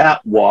head's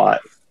that wide,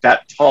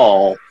 that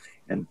tall,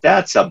 and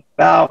that's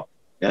about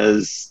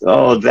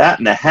that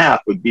and a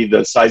half would be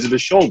the size of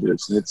his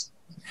shoulders. And it's,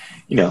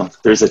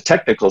 there's a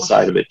technical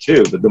side of it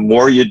too, but the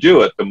more you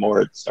do it, the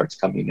more it starts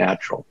coming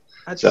natural.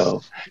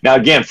 So now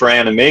again, for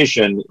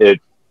animation,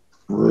 it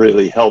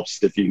really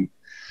helps if you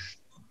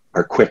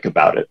are quick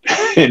about it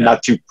and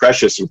not too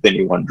precious with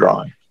any one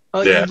drawing.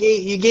 Oh, yeah.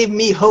 You gave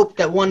me hope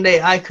that one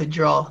day I could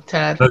draw,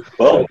 Tad.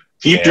 Well,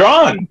 keep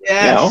drawing.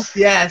 Yes,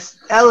 yes.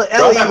 Draw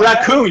that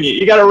raccoon.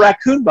 You got a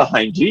raccoon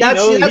behind you.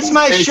 That's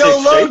my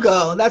show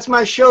logo. That's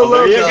my show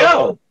logo. There you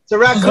go. It's a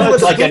raccoon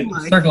with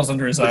like circles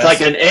under his eyes. It's like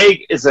an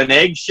egg. It's an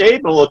egg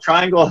shape, a little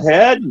triangle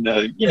head,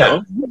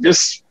 and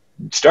just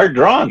start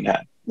drawing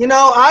that.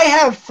 I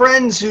have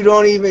friends who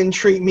don't even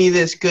treat me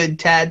this good,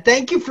 Tad.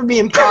 Thank you for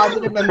being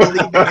positive and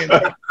believing in me.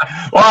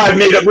 Well, I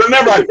made it.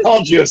 Remember, I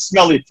called you a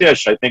smelly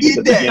fish, I think.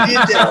 You did.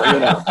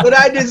 But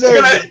I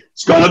deserve it.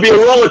 It's going to be a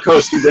roller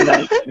coaster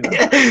tonight.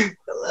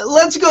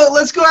 Let's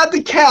go out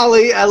to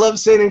Callie. I love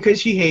saying it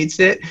because she hates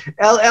it.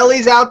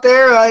 Ellie's out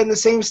there in the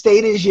same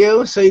state as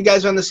you, so you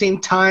guys are on the same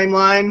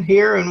timeline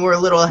here, and we're a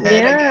little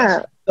ahead, I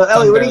guess. So,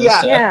 Ellie, what do you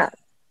got? Yeah.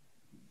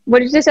 What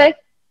did you say?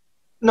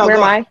 No, where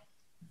am I?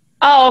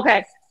 Oh,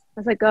 okay. I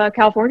was like,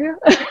 California?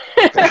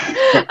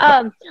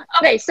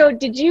 Okay, so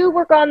did you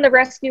work on The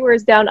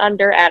Rescuers Down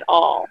Under at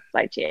all,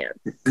 by chance?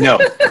 No.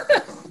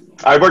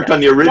 I worked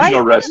on the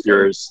original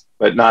Rescuers,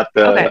 but not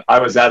the... I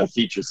was out of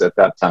features at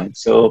that time.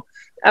 So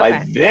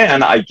by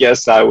then, I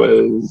guess that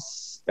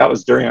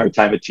was during our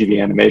time at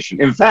TV Animation.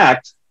 In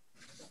fact,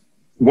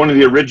 one of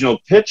the original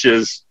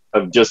pitches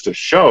of just a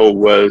show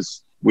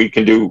was we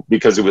can do,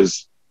 because it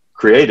was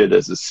created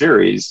as a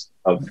series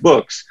of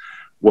books,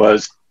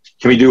 was...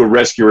 can we do a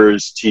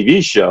Rescuers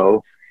TV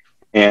show?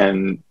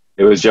 And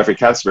it was Jeffrey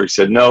Katzenberg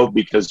said, no,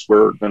 because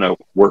we're going to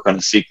work on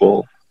a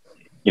sequel,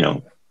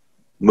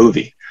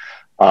 movie.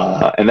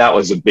 And that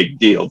was a big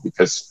deal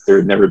because there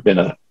had never been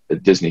a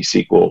Disney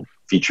sequel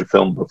feature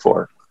film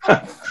before.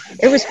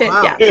 It was,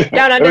 yeah.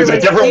 Down Under it was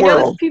a different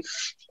world. Do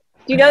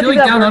you know I feel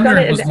like Down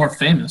Under was more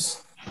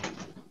famous.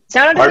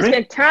 Down Under was Pardon me?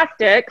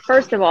 fantastic,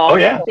 first of all. Oh,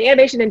 yeah. The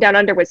animation in Down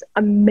Under was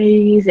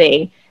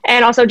amazing.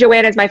 And also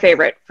Joanna is my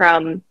favorite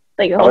from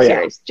like the whole Oh, yeah.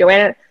 series.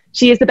 Joanna,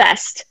 she is the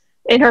best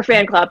in her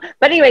fan club.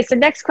 But anyway, so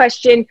next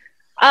question.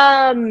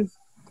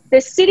 The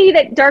city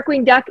that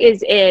Darkwing Duck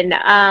is in,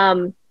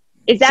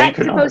 is that Saint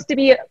Canard. supposed to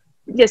be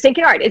St.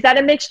 Canard? Is that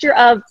a mixture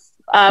of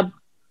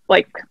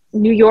like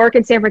New York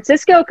and San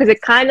Francisco? Because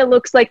it kind of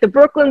looks like the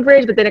Brooklyn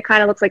Bridge, but then it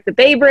kind of looks like the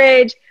Bay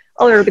Bridge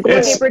or the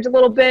Golden Gate Bridge a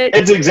little bit.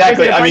 It's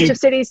exactly. Is it a I bunch mean, of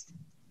cities?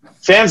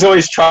 fans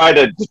always try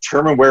to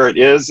determine where it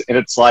is, and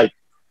it's like,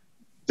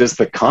 does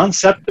the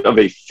concept of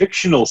a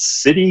fictional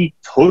city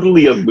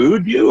totally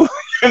elude you?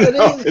 You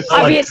know, it's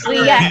like- Obviously,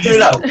 yes. You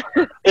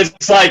know,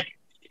 it's like,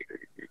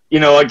 you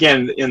know,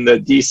 again, in the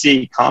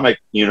DC comic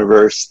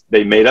universe,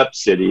 they made up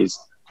cities.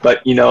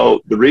 But, you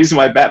know, the reason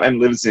why Batman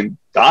lives in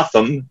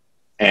Gotham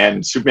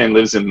and Superman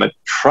lives in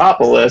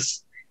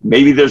Metropolis,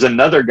 maybe there's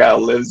another guy who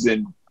lives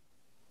in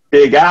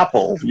Big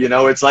Apple. You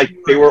know, it's like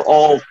they were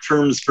all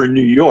terms for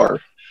New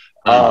York.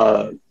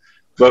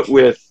 But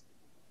with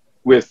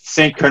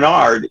St.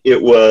 Canard,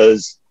 it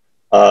was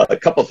a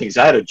couple of things.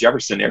 I had a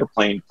Jefferson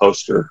Airplane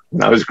poster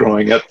when I was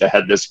growing up that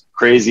had this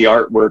crazy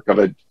artwork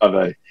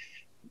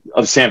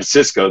of San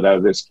Francisco, that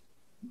was this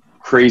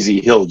crazy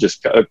hill,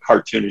 just a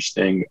cartoonish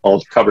thing,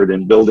 all covered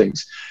in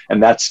buildings,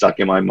 and that stuck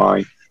in my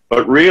mind.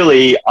 But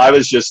really, I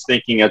was just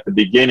thinking at the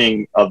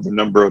beginning of the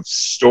number of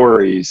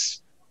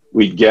stories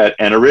we'd get.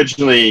 And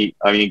originally,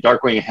 I mean,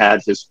 Darkwing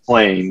had his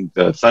plane,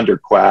 the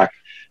Thunderquack.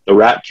 The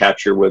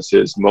Ratcatcher was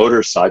his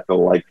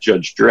motorcycle, like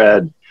Judge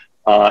Dredd.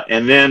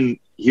 And then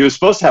he was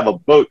supposed to have a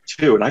boat,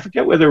 too. And I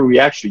forget whether we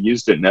actually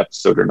used it in an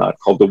episode or not,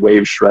 called the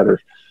Wave Shredder.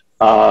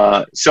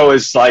 So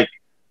it's like,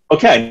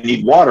 okay, I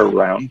need water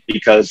around,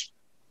 because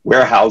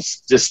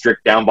warehouse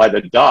district down by the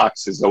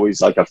docks is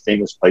always like a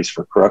famous place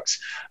for crooks.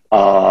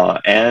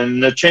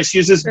 And the chance to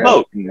use his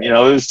boat. And, you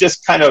know, it was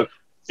just kind of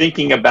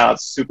thinking about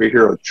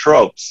superhero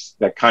tropes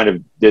that kind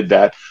of did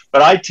that.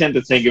 But I tend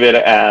to think of it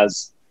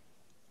as,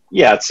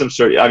 yeah, it's some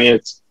sort of, I mean,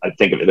 I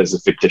think of it as a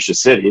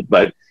fictitious city,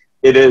 but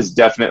it is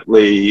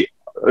definitely,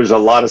 there's a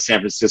lot of San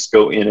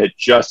Francisco in it,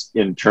 just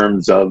in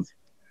terms of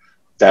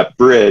that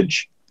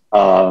bridge.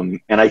 And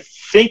I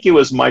think it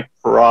was Mike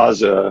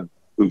Peraza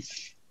who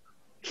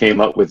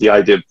came up with the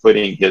idea of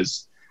putting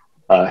his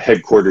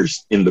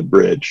headquarters in the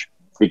bridge,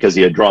 because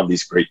he had drawn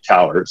these great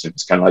towers. And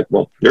it's kind of like,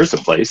 well, there's a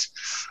place.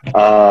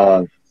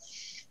 So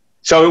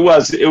it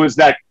was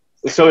that,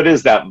 so it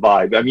is that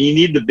vibe. I mean, you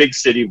need the big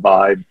city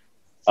vibe.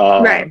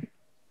 Right.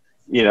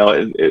 You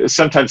know,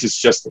 sometimes it's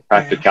just the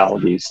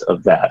practicalities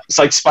of that. It's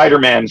like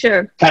Spider-Man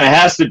Sure. kind of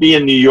has to be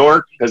in New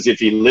York, because if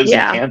he lives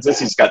Yeah. in Kansas,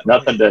 he's got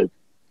nothing to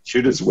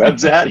shoot his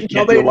webs at. He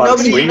can't do a lot of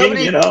swinging,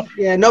 you know?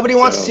 Yeah, nobody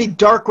wants to see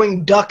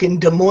Darkwing Duck in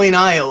Des Moines,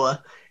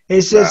 Iowa.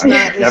 It's just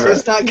not. It's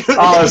just not good.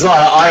 Oh, there's a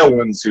lot of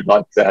Iowans who'd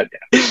like that.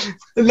 Yeah.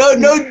 No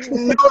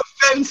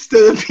offense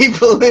to the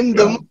people in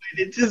Des Moines.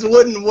 It just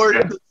wouldn't work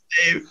the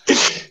same.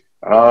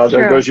 There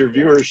True. goes your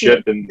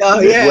viewership in Oh,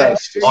 the yeah.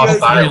 Midwest. Lost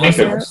Yeah. 9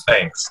 listeners.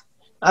 Thanks.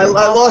 I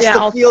lost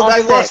Yeah, the field. I'll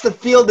I lost the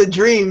field of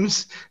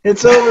dreams.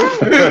 It's over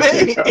for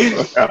me.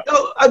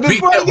 No,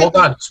 before I get Hold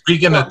on.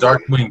 Speaking of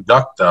Darkwing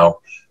Duck,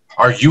 though,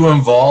 are you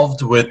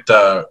involved with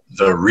the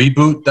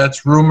reboot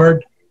that's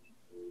rumored?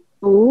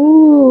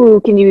 Ooh,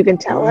 can you even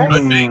tell us?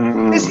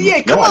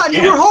 Yeah, come No, I on. You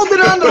can't. were holding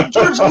on to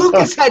George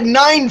Lucas had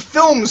 9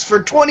 films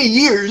for 20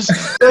 years.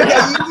 You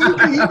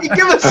can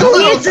give us a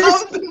little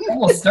something.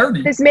 Almost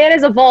 30. This man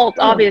is a vault,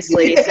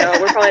 obviously, so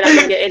we're probably not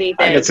going to get I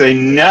anything. can say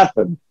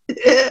nothing.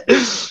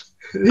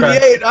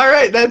 Yeah, all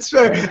right, that's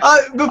fair.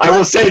 I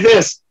will say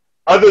this.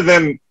 Other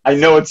than I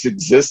know its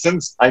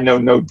existence, I know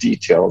no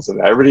details of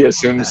that. Everybody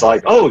assumes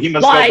like, oh, he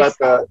must know Lies.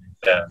 about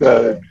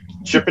the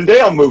Chip and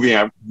Dale movie.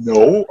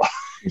 No.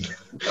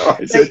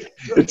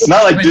 It's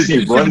not like Wait, Disney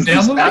the Chip and runs Dale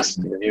this movie? past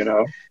me, you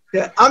know?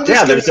 Yeah, I'm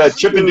just Yeah, there's gonna a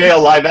Chip and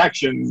Dale live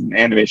action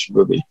animation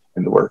movie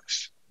in the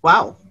works.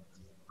 Wow.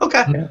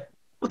 Okay. Yeah.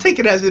 We'll take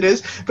it as it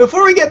is.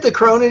 Before we get the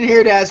Cronin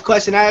here to ask a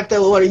question, I have to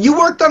order. You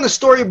worked on the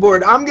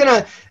storyboard.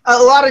 A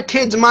lot of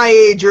kids my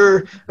age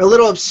are a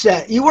little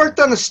upset. You worked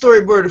on the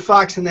storyboard of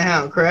Fox and the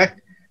Hound,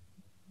 correct?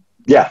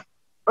 Yeah.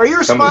 Are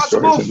you Some of the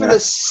responsible stories in for that. the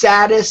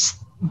saddest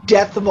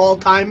death of all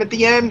time at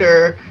the end,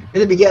 or in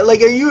the beginning?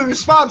 Like, are you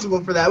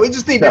responsible for that? We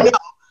just need to No.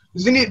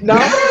 know. We need no.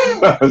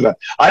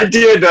 I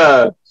did,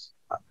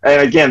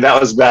 and again, that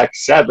was back,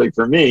 sadly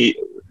for me,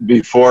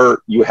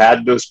 before you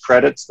had those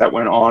credits that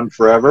went on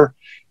forever.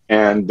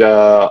 And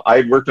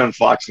I worked on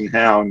Fox and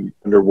Hound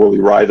under Wooly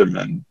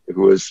Reitherman,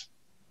 who was,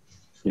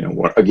 you know,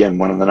 one of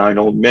the 9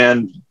 old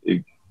men.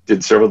 He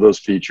did several of those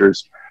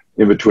features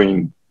in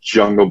between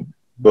Jungle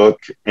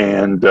Book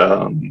and,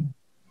 and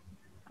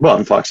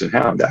Fox and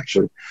Hound,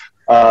 actually.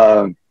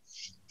 So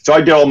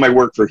I did all my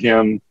work for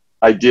him.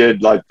 I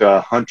did like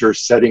the hunter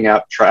setting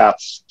out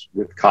traps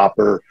with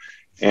Copper,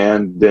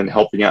 and then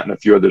helping out in a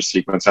few other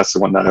sequences. That's the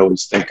one that I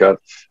always think of.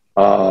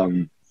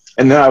 And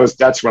then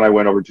that's when I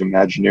went over to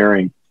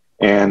Imagineering.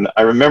 And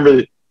I remember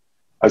that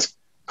I was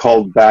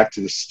called back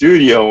to the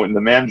studio in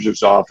the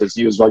manager's office.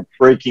 He was like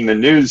breaking the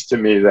news to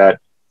me that,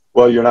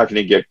 well, you're not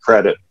going to get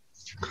credit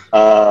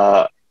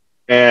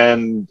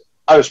And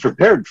I was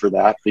prepared for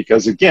that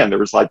because, again, there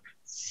was like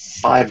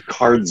 5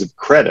 cards of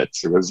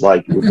credits. It was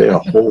like a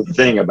whole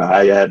thing about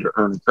how you had to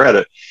earn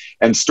credit.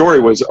 And story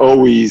was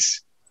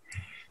always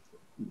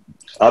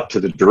up to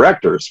the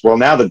directors. Well,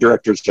 now the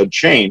directors had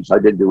changed. I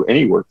didn't do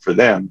any work for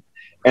them.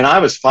 And I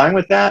was fine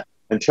with that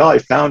until I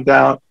found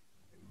out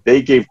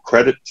they gave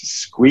credit to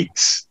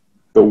Squeaks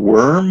the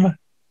Worm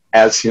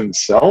as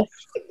himself.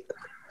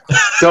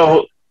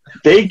 So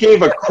they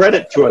gave a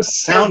credit to a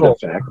sound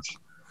effect,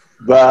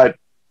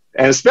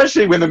 and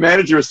especially when the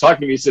manager was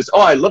talking to me, he says, "Oh,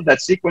 I love that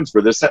sequence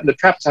where they're setting the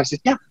traps." I said,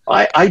 "Yeah,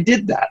 I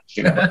did that."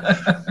 You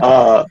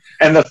know,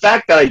 and the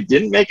fact that I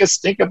didn't make a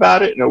stink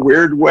about it in a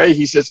weird way,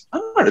 he says,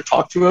 "I'm going to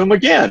talk to him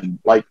again."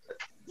 Like,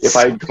 if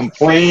I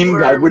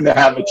complained, I wouldn't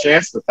have a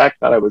chance. The fact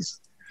that I was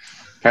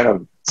kind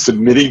of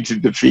submitting to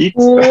defeat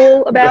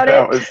about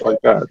it. Was like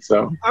that.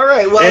 So, all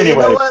right. Well,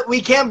 anyway. You know what? We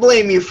can't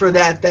blame you for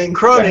that. Then,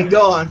 Cronin,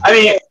 go on.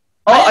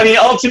 I mean,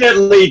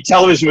 ultimately,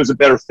 television was a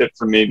better fit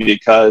for me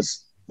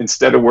because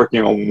instead of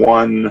working on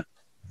one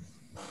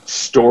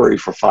story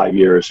for 5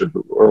 years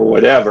or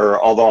whatever,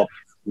 although,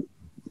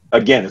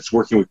 again, it's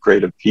working with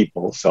creative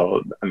people,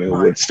 so, I mean,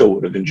 I still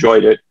would have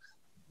enjoyed it.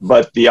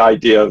 But the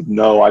idea of,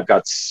 no, I've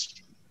got,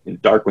 in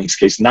Darkwing's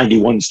case,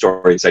 91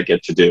 stories I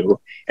get to do,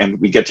 and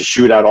we get to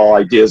shoot out all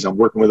ideas. I'm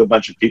working with a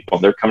bunch of people,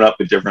 and they're coming up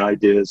with different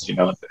ideas, you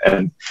know,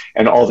 and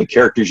all the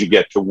characters you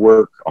get to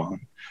work on.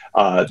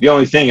 The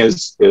only thing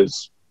is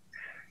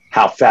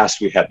how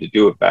fast we had to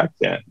do it back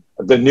then.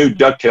 The new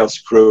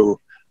DuckTales crew,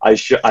 I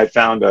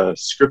found a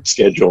script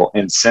schedule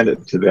and sent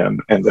it to them.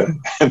 And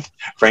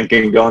Frank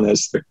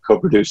Angonis, the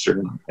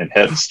co-producer and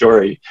head of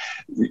story,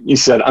 he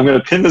said, "I'm going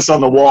to pin this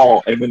on the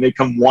wall, and when they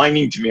come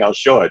whining to me, I'll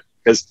show it."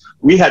 Because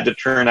we had to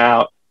turn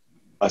out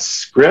a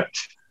script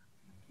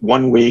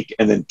 1 week,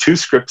 and then 2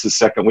 scripts the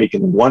second week,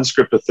 and then 1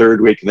 script the third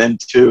week, and then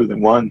 2,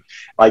 then 1,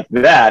 like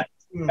that,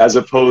 as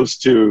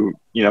opposed to,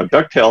 you know,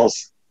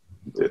 DuckTales.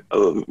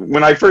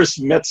 When I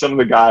first met some of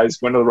the guys,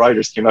 one of the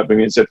writers came up to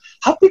me and said,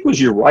 "How big was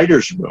your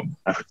writer's room?"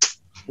 I went,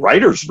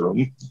 "Writer's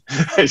room?"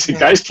 I said,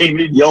 "Guys came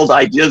in, yelled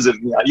ideas at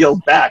me. I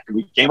yelled back, and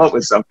we came up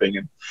with something,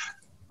 and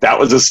that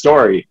was a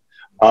story."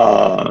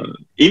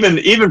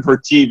 Even for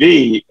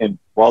TV, and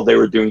while they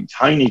were doing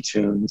Tiny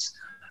Toons,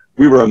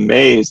 we were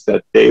amazed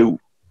that they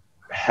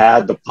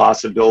had the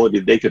possibility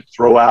they could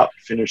throw out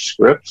finished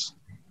scripts,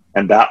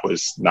 and that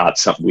was not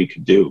something we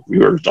could do. We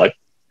were like,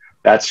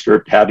 that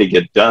script had to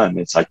get done.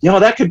 It's like, you know,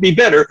 that could be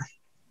better.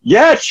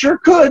 Yeah, it sure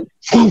could.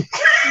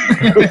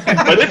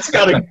 But it's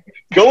got to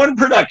go in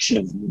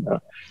production. You know?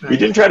 We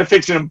didn't try to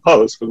fix it in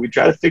post, but we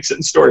tried to fix it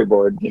in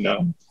storyboard, you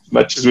know, as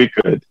much as we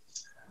could.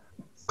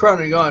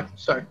 Cronin, go on.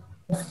 Sorry.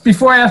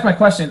 Before I ask my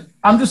question,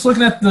 I'm just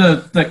looking at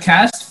the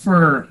cast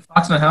for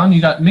Fox and the Hound.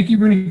 You got Mickey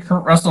Rooney,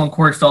 Kurt Russell, and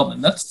Corey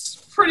Feldman.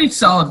 That's a pretty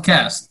solid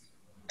cast.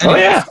 Oh,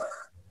 yeah.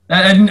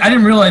 I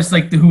didn't realize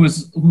like who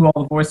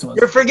all the voice was.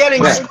 You're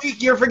forgetting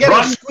Squeak. You're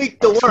forgetting Squeak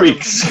the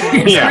Worm.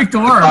 Squeak the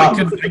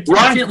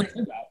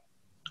Worm.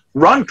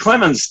 Ron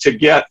Clemens, to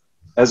get,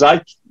 as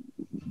I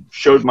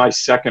showed my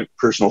second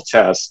personal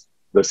test,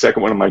 the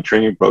second one of my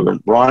training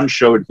program, Ron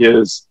showed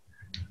his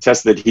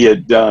test that he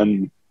had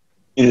done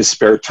in his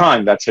spare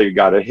time. That's how you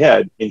got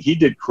ahead. And he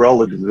did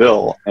Cruella de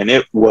Vil, and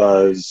it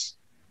was,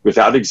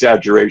 without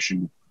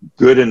exaggeration,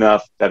 good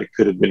enough that it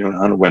could have been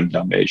 101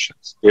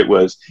 Dalmatians. It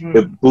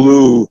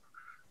blew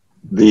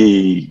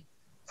the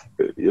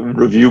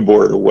review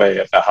board away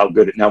about how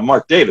good it. Now,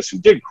 Mark Davis, who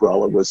did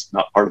Cruella, was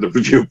not part of the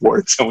review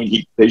board, so when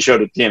they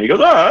showed it to him, he goes,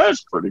 "Oh,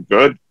 that's pretty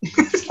good."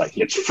 It's like,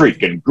 it's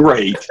freaking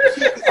great.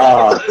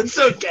 It's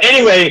okay.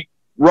 Anyway,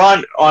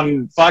 Ron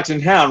on Fox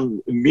and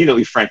Hound,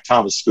 immediately Frank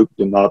Thomas scooped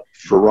him up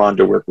for Ron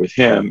to work with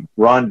him.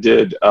 Ron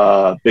did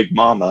Big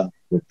Mama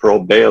with Pearl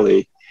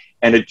Bailey,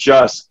 and it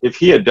just, if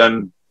he had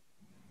been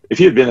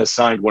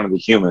assigned one of the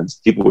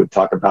Humans, people would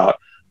talk about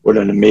what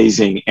an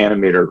amazing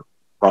animator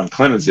Ron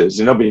Clemens is.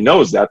 And nobody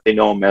knows that. They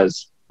know him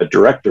as a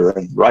director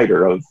and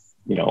writer of,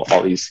 you know,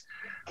 all these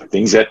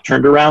things that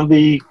turned around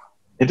the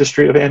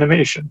industry of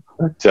animation.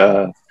 But,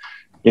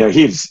 you know,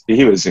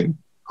 he was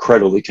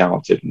incredibly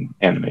talented in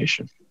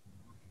animation.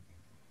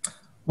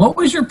 What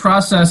was your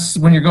process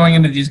when you're going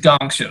into these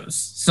gong shows?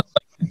 So,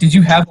 like, did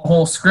you have a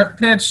whole script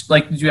pitch?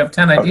 Like, did you have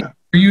 10 ideas? Okay.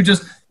 Were you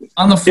just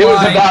on the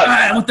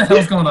fly? What the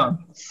hell's going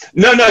on?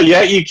 No,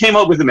 yeah, you came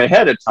up with them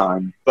ahead of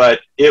time, but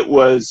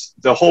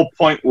the whole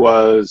point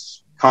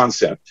was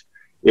concept.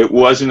 It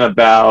wasn't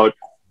about,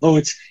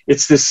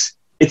 it's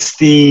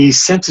the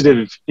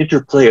sensitive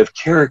interplay of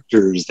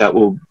characters that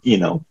will, you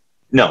know,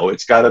 no,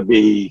 it's got to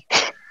be,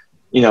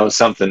 you know,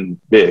 something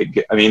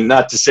big. I mean,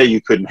 not to say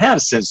you couldn't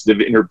have sensitive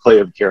interplay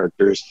of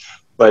characters,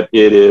 but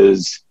it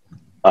is,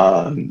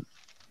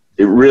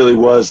 it really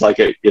was like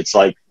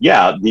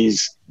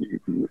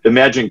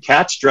imagine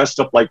cats dressed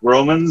up like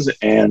Romans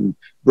and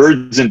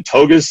birds in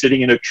togas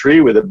sitting in a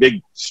tree with a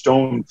big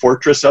stone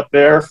fortress up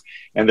there,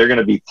 and they're going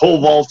to be pole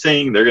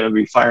vaulting, they're going to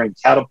be firing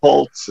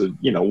catapults,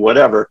 you know,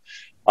 whatever,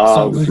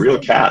 with real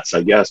cats,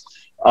 I guess.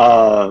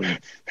 And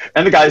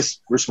the guys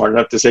were smart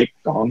enough to say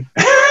gong.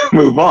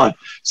 move on.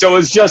 So it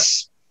was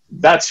just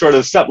that sort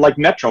of stuff, like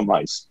Metro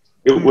Mice.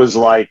 It was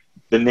like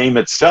the name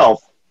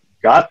itself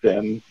got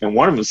them, and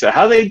one of them said,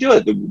 how do they do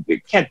it? They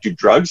can't do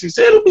drugs. He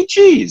said, it'll be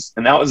cheese.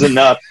 And that was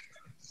enough,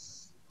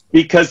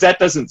 because that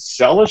doesn't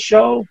sell a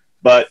show,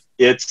 but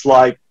it's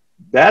like,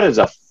 that is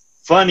a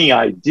funny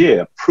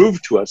idea.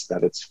 Prove to us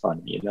that it's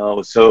funny, you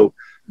know? So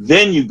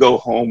then you go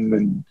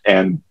home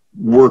and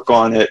work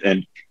on it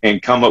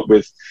and come up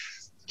with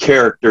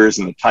characters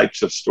and the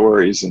types of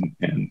stories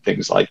and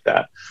things like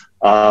that.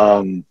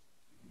 So,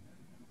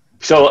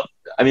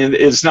 I mean,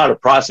 it's not a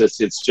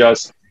process. It's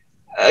just,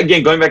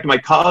 again, going back to my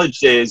college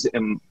days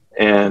and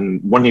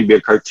wanting to be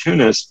a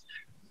cartoonist,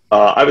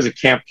 I was a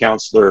camp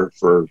counselor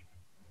for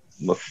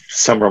the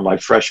summer of my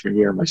freshman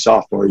year, my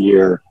sophomore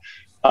year,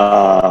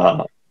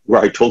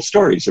 where I told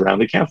stories around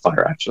the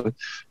campfire, actually.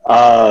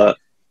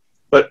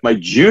 But my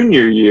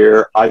junior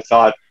year, I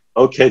thought,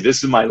 okay,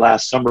 this is my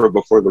last summer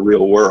before the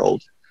real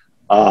world.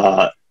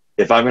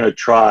 If I'm going to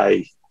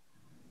try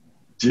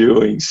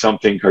doing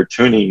something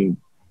cartooning,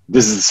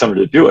 this is the summer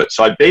to do it.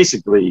 So I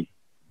basically,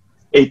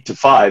 8 to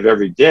 5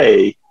 every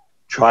day,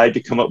 tried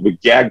to come up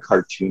with gag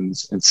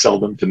cartoons and sell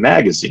them to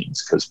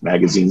magazines, because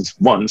magazines,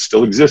 one,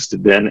 still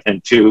existed then,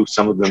 and two,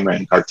 some of them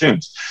ran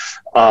cartoons.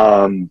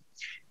 And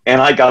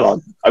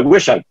I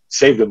wish I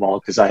saved them all,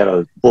 because I had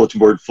a bulletin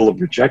board full of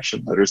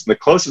rejection letters. And the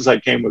closest I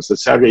came was the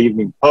Saturday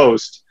Evening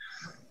Post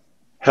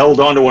held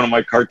on to one of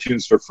my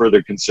cartoons for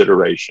further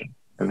consideration.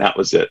 And that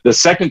was it. The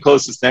second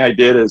closest thing I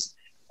did is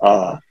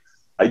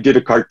I did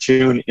a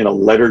cartoon in a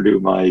letter to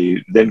my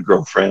then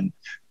girlfriend.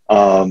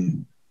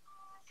 And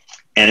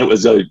it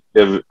was a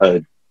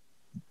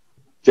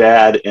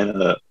dad and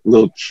a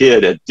little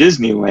kid at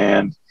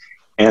Disneyland.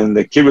 And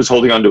the kid was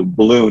holding onto a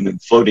balloon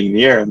and floating in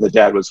the air, and the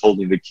dad was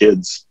holding the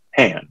kid's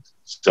hand.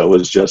 So it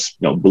was just,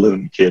 you know,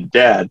 balloon, kid,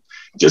 dad,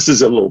 just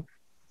as a little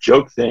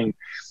joke thing.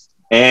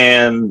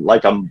 And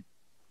like a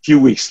few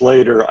weeks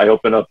later, I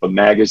opened up a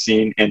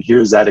magazine, and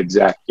here's that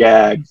exact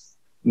gag,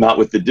 not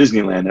with the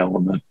Disneyland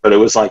element, but it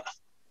was like,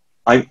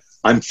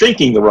 I'm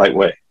thinking the right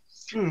way.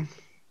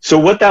 So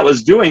what that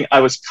was doing, I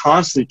was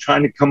constantly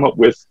trying to come up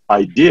with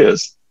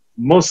ideas,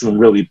 most of them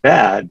really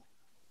bad,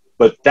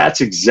 but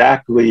that's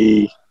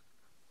exactly,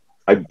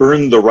 I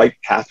burned the right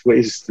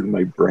pathways through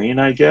my brain,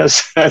 I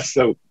guess.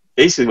 So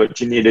basically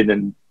what you needed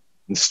in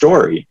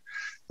story,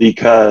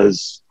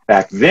 because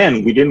back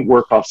then we didn't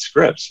work off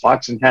scripts.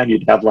 Fox and Hound,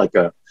 you'd have like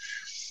a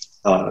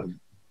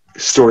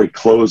story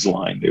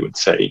clothesline, they would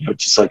say, you know,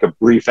 just like a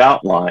brief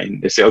outline.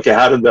 They say, okay,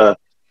 how did the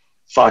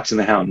Fox and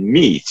the Hound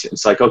meet?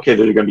 It's like, okay,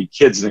 they're going to be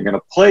kids and they're going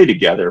to play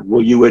together.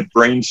 Well, you would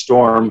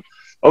brainstorm,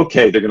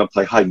 okay, they're going to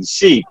play hide and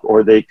seek,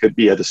 or they could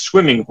be at a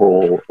swimming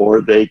hole,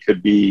 or they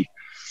could be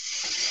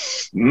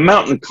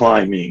mountain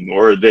climbing,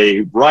 or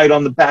they ride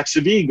on the backs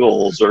of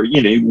eagles, or,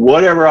 you know,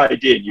 whatever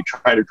idea. You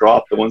try to draw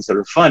up the ones that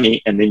are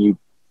funny, and then you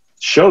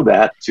show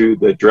that to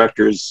the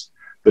directors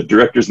and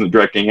the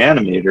directing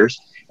animators,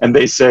 and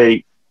they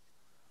say,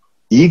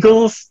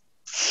 eagles?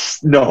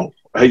 No.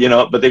 You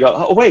know, but they go,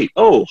 oh, wait,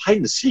 oh, hide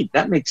and seek.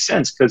 That makes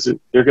sense, because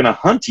they're going to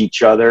hunt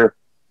each other.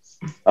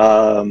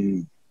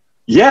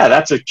 Yeah,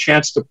 that's a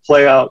chance to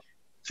play out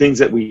things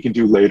that we can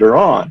do later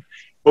on.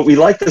 But we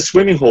like the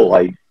swimming hole.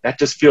 That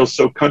just feels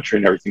so country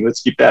and everything.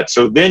 Let's keep that.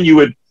 So then you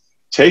would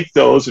take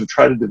those and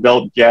try to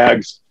develop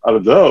gags out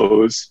of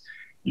those.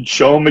 You'd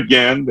show them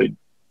again. They'd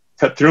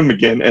cut through them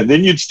again. And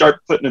then you'd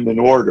start putting them in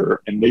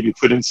order and maybe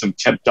put in some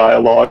temp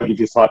dialogue if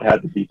you thought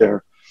had to be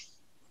there.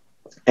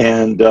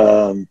 And,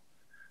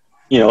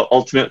 you know,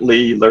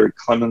 ultimately, Larry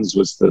Clemens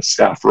was the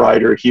staff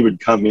writer. He would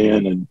come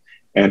in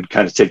and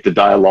kind of take the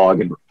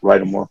dialogue and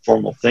write a more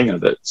formal thing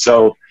of it.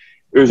 So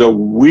it was a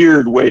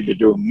weird way to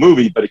do a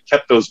movie, but it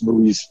kept those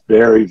movies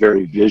very,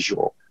 very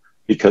visual,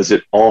 because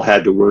it all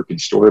had to work in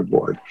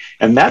storyboard.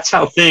 And that's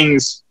how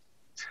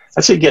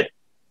you get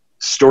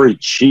story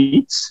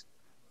cheats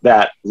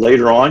that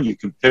later on you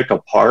can pick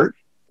apart,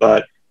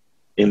 but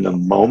in the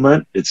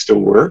moment it still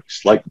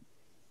works. Like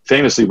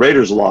famously,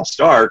 Raiders of the Lost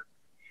Ark,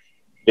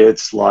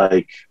 it's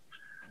like,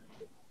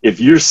 if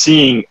you're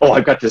seeing, oh,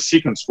 I've got this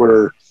sequence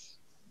where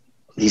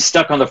he's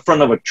stuck on the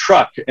front of a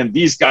truck and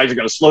these guys are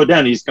going to slow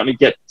down, he's going to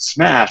get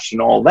smashed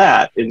and all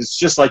that. And it's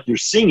just like you're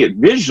seeing it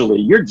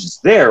visually, you're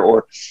just there.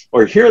 Or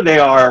here they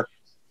are,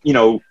 you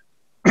know,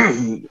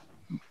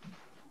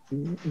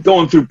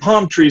 going through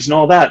palm trees and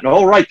all that. And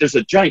all right, there's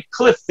a giant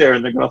cliff there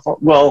and they're going to fall.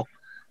 Well,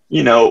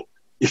 you know,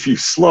 if you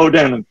slow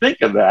down and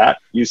think of that,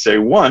 you say,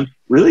 one,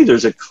 really,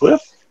 there's a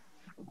cliff?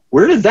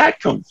 Where did that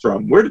come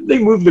from? Where did they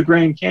move the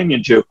Grand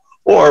Canyon to?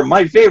 Or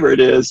my favorite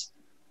is,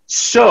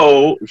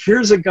 so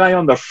here's a guy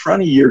on the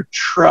front of your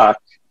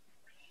truck,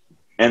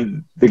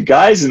 and the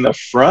guys in the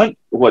front,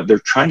 they're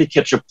trying to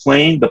catch a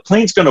plane. The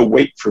plane's going to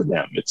wait for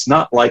them. It's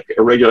not like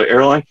a regular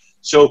airline.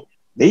 So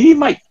they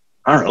might,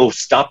 I don't know,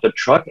 stop the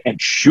truck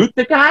and shoot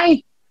the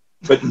guy.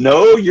 But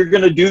no, you're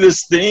going to do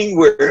this thing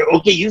where,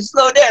 okay, you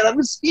slow down. I'm going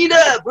to speed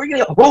up. We're going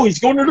to, oh, he's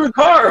going into the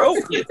car.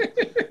 Oh, yeah.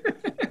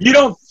 You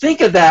don't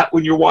think of that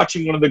when you're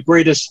watching one of the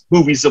greatest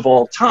movies of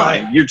all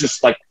time. You're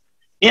just like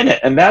in it.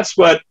 And that's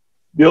what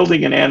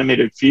building an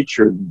animated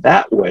feature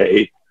that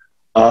way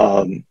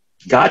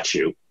got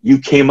you. You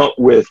came up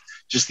with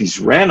just these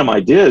random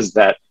ideas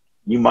that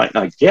you might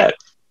not get.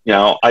 You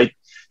know,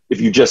 if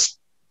you just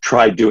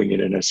tried doing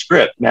it in a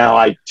script. Now,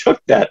 I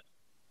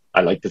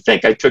like to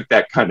think I took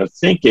that kind of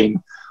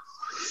thinking,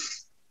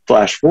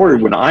 flash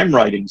forward, when I'm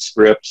writing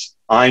scripts,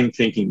 I'm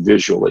thinking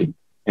visually.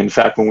 In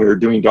fact, when we were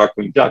doing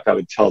Darkwing Duck, I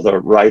would tell the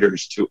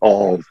writers to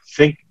all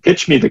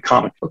pitch me the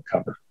comic book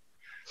cover.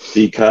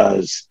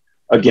 Because,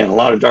 again, a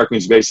lot of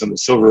Darkwing's based on the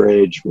Silver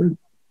Age, where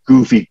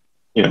goofy,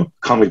 you know,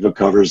 comic book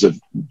covers of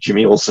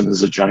Jimmy Olsen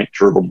as a giant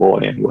turtle boy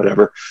and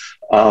whatever.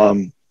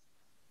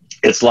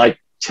 It's like,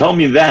 tell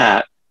me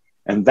that,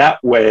 and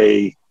that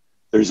way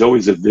there's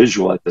always a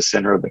visual at the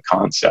center of the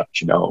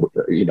concept, you know,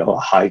 a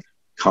high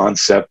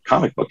concept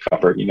comic book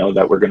cover, you know,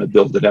 that we're going to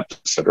build an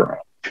episode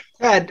around.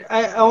 Ed,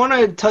 I want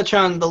to touch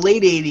on the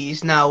late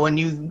 80s now when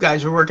you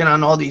guys were working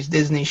on all these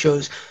Disney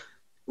shows.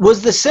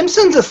 Was The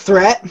Simpsons a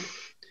threat?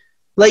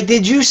 Like,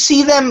 did you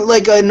see them,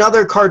 like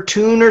another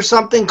cartoon or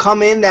something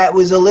come in that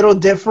was a little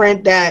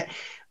different, that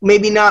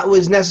maybe not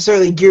was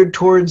necessarily geared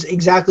towards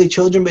exactly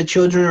children, but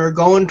children are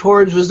going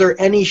towards? Was there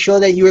any show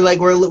that you were like,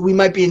 we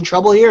might be in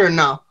trouble here, or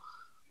no?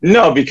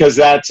 No, because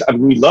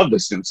we loved The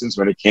Simpsons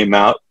when it came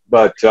out,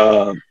 but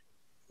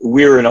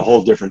we were in a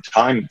whole different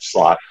time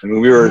slot. I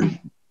mean, we were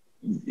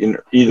in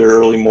either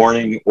early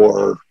morning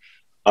or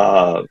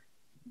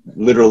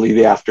literally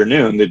the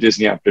afternoon, the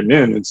Disney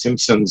afternoon, and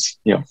Simpsons,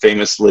 you know,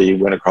 famously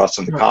went across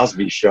on the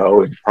Cosby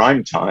Show in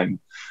prime time.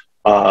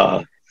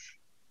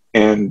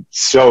 And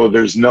so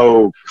there's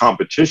no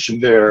competition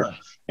there.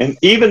 And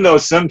even though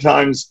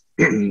sometimes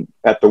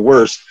at the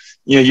worst,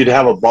 you know, you'd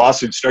have a boss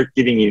who'd start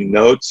giving you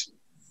notes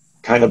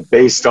kind of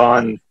based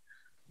on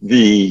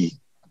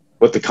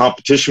what the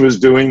competition was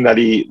doing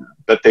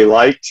that they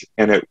liked.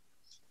 And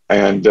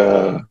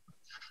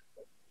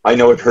I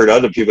know it hurt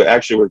other people. It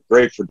actually worked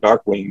great for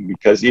Darkwing,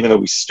 because even though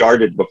we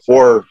started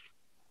before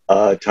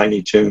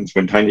Tiny Toons,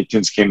 when Tiny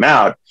Toons came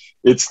out,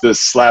 it's the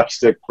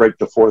slapstick, break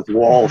the fourth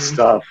wall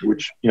stuff,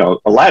 which, you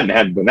know, Aladdin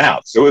hadn't been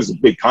out. So it was a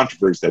big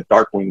controversy that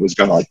Darkwing was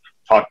going to, like,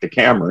 talk to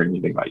camera or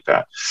anything like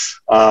that.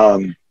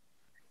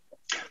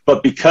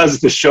 But because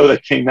the show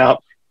that came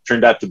out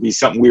turned out to be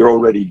something we were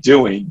already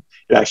doing,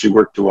 it actually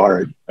worked to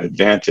our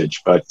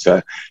advantage. But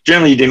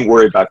generally, you didn't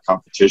worry about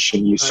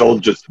competition. You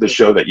sold just the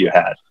show that you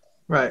had.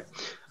 Right.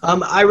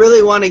 I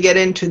really want to get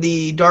into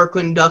the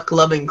Darkwing Duck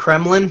loving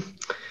Kremlin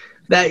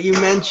that you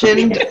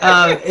mentioned.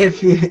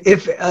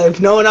 If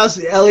no one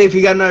else, Ellie, if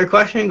you got another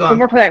question, go on. One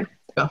more time.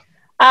 Go.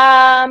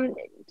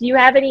 Do you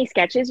have any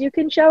sketches you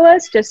can show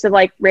us, just of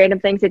like random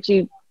things that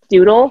you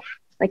doodle?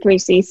 Like, can we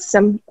see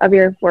some of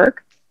your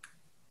work?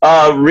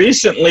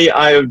 Recently,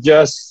 I have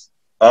just,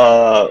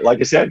 like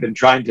I said, I've been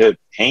trying to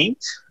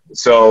paint.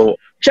 So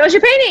show us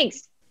your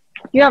paintings.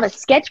 You have a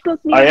sketchbook?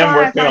 I am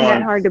working on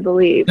that hard to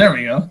believe. There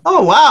we go.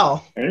 Oh,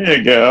 wow. There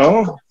you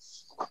go.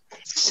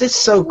 This is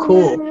so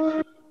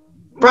cool.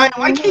 Brian,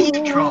 why can't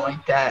you draw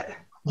like that?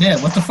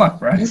 Yeah, what the fuck,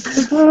 Brian?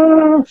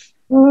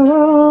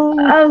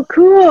 Oh,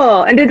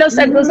 cool. And did those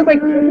look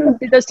like,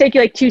 did those take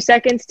you like 2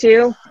 seconds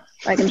too?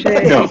 Like, I'm sure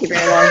they didn't take you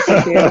very long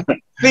too.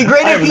 It'd be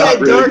great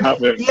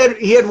if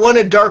he had one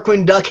of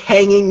Darkwing Duck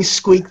hanging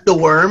Squeak the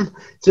Worm.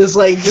 Just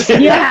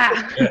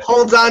yeah.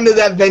 Holds on to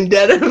that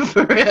vendetta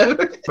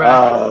forever.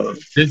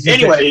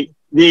 Anyway,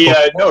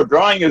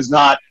 drawing is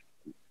not,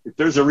 if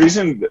there's a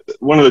reason,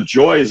 one of the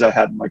joys I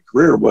had in my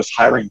career was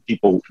hiring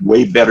people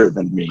way better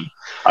than me.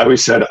 I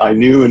always said I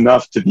knew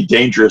enough to be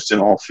dangerous in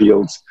all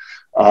fields.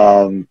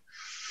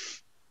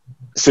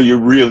 So you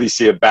really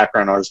see a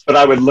background artist. But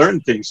I would learn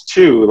things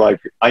too. Like,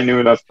 I knew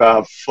enough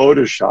about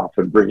Photoshop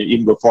and bring it,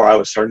 even before I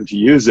was starting to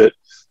use it.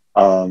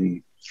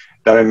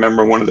 That I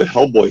remember one of the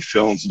Hellboy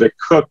films, Vic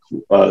Cook,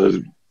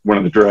 one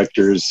of the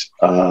directors,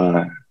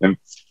 and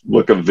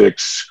look at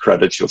Vic's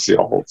credits, you'll see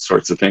all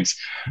sorts of things.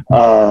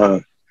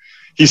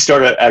 He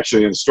started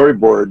actually in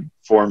storyboard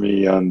for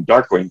me on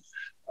Darkwing.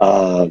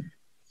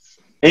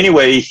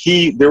 Anyway,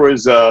 there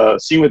was a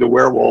scene with a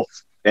werewolf,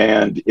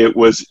 and it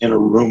was in a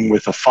room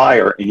with a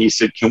fire, and he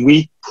said, can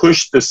we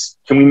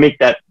make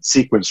that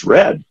sequence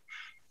red?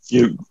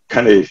 You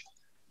kind of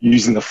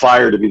using the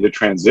fire to be the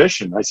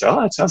transition. I said,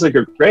 oh, that sounds like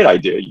a great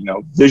idea, you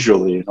know,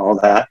 visually and all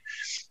that.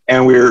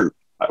 And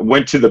I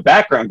went to the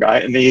background guy,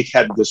 and they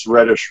had this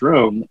reddish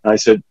room. And I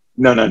said,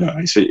 no.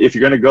 I said, if you're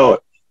going to go,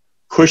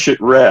 push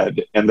it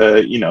red. And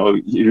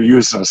you're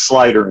using a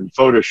slider in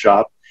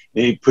Photoshop,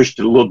 and he pushed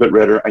it a little bit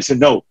redder. I said,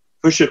 no,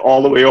 push it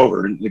all the way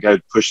over. And the guy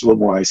pushed a little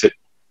more. I said,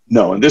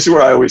 no. And this is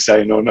where I always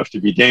say I know enough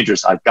to be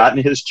dangerous. I got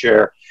in his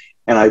chair,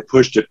 and I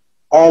pushed it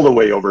all the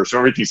way over. So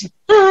everything's,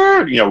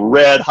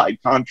 red, high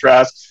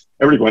contrast.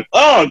 Everybody went,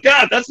 oh,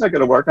 God, that's not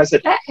going to work. I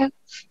said,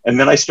 and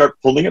then I start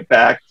pulling it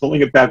back.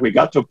 We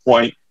got to a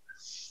point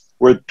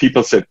where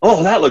people said,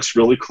 oh, that looks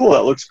really cool.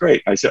 That looks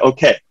great. I said,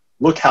 okay,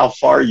 look how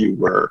far you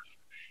were.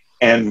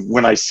 And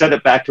when I set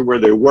it back to where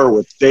they were,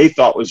 what they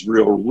thought was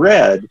real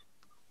red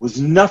was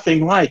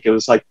nothing like. It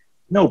was like,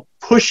 no,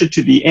 push it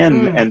to the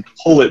end and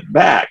pull it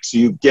back so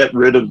you get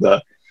rid of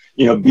the,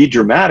 be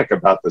dramatic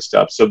about the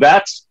stuff. So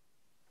that's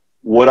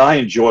what I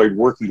enjoyed,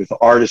 working with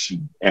artists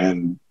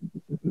and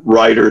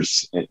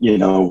writers,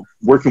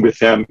 working with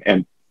them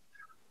and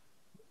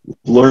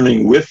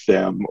learning with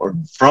them or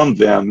from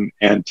them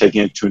and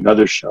taking it to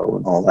another show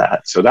and all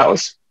that. So that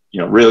was,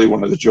 really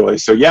one of the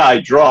joys. So yeah, I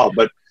draw,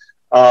 but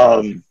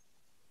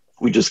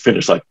we just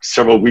finished like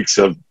several weeks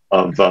of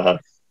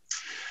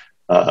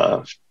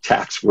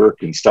tax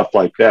work and stuff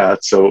like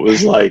that. So it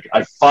was like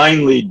I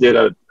finally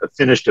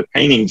finished a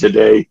painting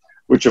today,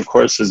 which of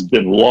course has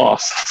been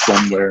lost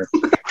somewhere.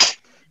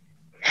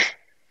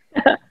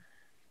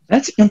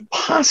 That's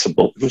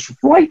impossible. It was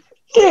right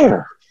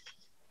there.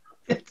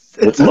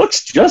 It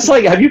looks just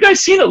like. Have you guys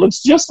seen it? It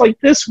looks just like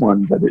this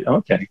one, but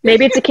okay.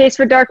 Maybe it's a case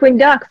for Darkwing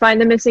Duck.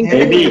 Find the missing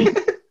piece. Maybe.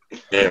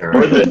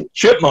 Or the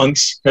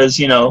chipmunks, because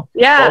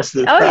falls to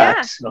the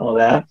cracks and all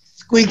that.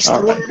 Squeaks.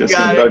 All right,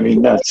 I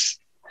mean, that's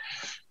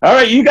all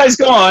right. You guys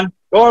go on.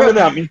 Go on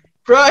without me.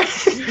 Brian,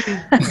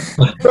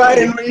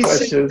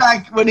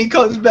 when he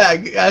comes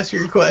back, ask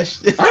your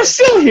question. I'm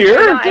still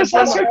here. No, Just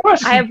ask your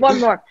question. I have one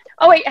more.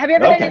 Oh wait, have you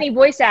ever done any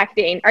voice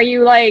acting? Are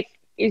you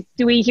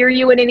do we hear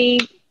you in any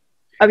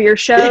of your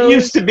shows? It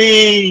used to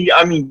be.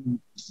 I mean,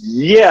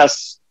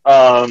 yes.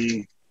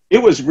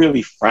 It was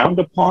really frowned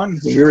upon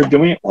when we were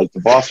doing it. Like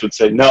the boss would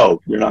say,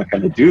 "No, you're not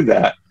going to do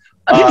that."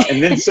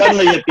 And then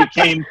suddenly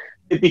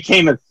it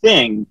became a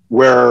thing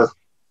where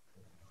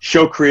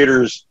show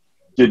creators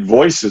did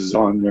voices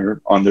on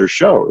their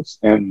shows,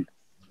 and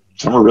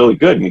some are really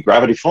good. I mean,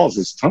 Gravity Falls,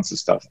 there's tons of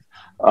stuff.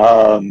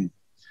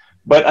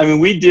 But I mean,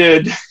 we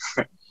did.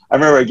 I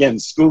remember again,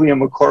 Scully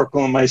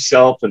McCorkle and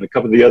myself, and a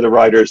couple of the other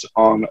writers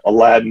on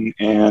Aladdin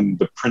and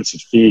The Prince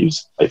of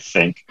Thieves, I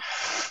think.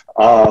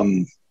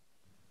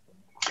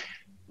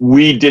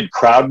 We did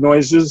crowd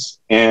noises,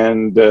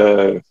 and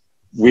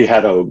we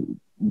had a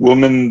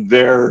woman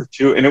there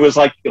too, and it was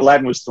like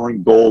Aladdin was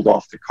throwing gold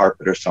off the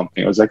carpet or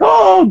something. It was like,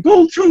 oh,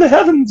 gold from the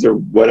heavens or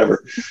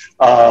whatever.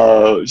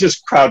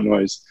 Just crowd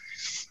noise.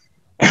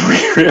 And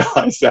we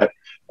realized that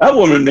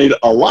woman made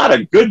a lot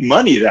of good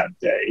money that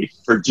day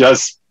for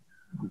just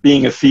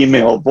being a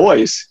female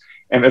voice.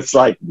 And it's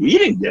like, we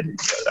didn't get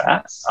into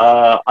that.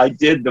 I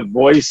did the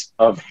voice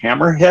of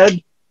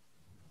Hammerhead,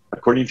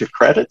 according to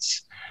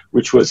credits,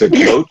 which was a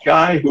goat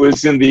guy who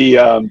was in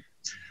the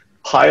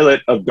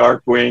pilot of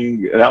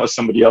Darkwing. That was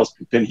somebody else,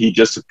 but then he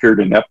just appeared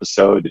in an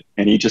episode,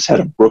 and he just had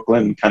a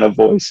Brooklyn kind of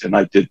voice, and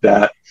I did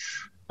that.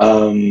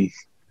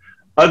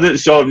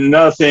 So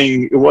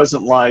nothing, it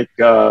wasn't like,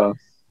 I'm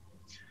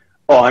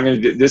going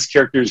to do, this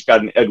character's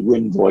got an Ed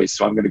Wynn voice,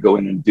 so I'm going to go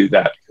in and do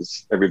that,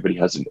 because everybody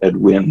has an Ed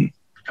Wynn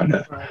kind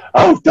of,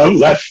 don't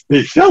let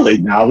me silly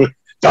now.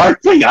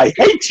 Darkwing, I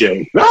hate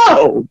you.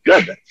 Oh,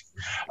 goodness.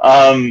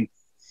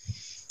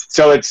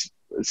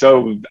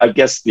 So I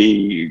guess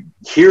the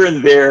here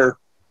and there,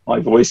 my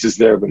voice is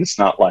there, but it's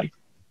not like.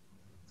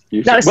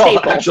 Not a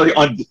staple. Actually,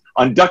 on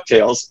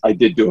DuckTales, I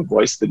did do a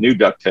voice. The new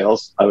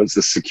DuckTales, I was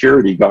the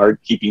security guard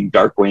keeping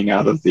Darkwing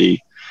out of the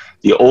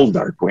old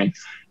Darkwing,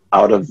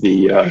 out of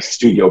the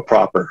studio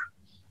proper.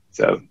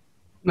 So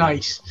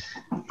nice.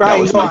 Brian, that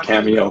was my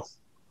cameo.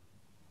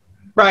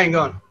 Brian,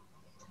 go on.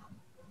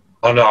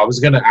 Oh no, I was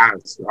going to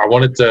ask. I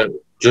wanted to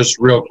just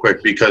real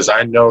quick, because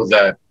I know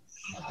that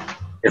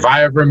if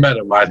I ever met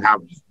him, I'd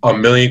have a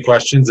million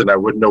questions and I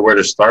wouldn't know where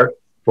to start.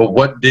 But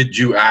what did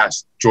you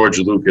ask George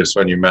Lucas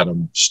when you met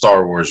him,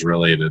 Star Wars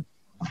related?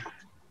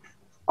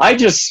 I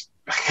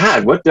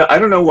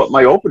don't know what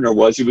my opener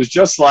was. It was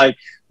just like,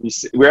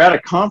 we're at a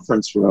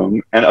conference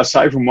room, and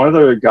aside from one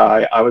other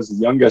guy, I was the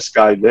youngest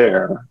guy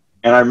there.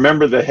 And I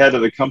remember the head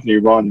of the company,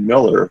 Ron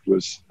Miller, who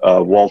was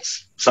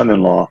Walt's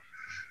son-in-law.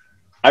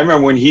 I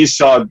remember when he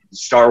saw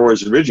Star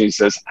Wars originally, he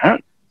says,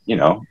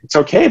 it's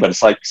okay, but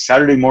it's like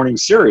Saturday morning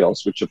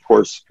serials, which of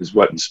course is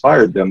what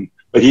inspired them.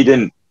 But he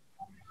didn't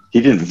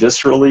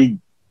viscerally,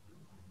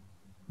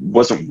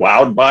 wasn't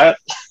wowed by it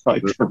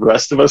like the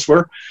rest of us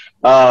were.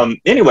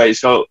 Anyway,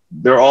 so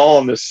they're all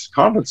on this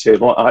conference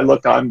table.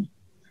 I'm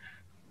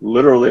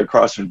literally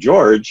across from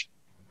George,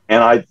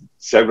 and I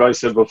said what I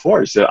said before.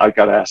 He said, I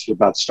got to ask you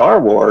about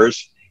Star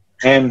Wars.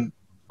 And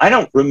I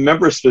don't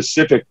remember a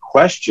specific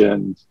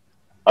question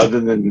other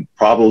than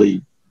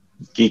probably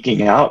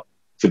geeking out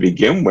to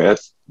begin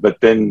with, but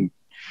then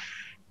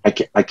I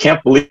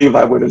can't believe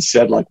I would have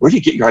said, like, where do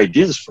you get your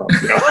ideas from?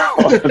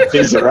 The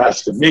things are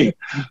asked of me.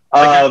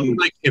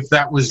 Like if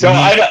that was so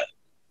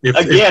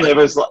it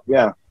was like,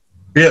 yeah.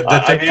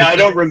 I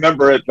don't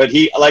remember it, but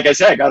like I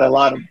said, I got a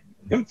lot of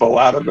info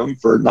out of him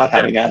for not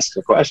having asked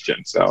a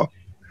question. So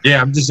yeah,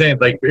 I'm just saying,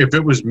 like, if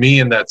it was me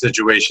in that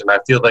situation, I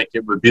feel like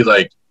it would be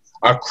like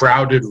a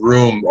crowded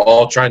room,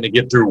 all trying to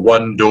get through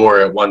one door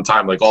at one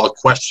time, like all the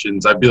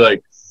questions. I'd be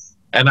like,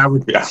 and I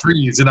would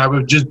freeze, and I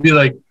would just be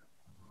like,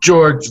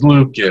 George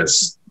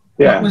Lucas.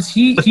 Yeah. Was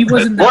he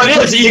wasn't. Well,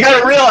 it is. You got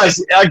to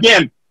realize,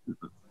 again,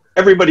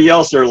 everybody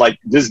else are like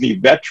Disney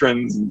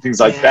veterans and things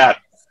like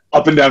that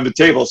up and down the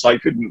table, so I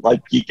couldn't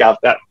like geek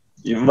out that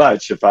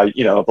much. If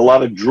if a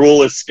lot of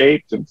drool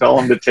escaped and fell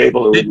on the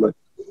table, it would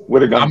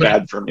would have gone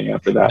bad for me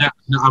after that.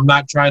 I'm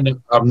not trying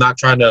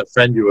to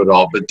offend you at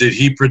all, but did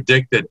he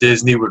predict that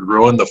Disney would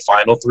ruin the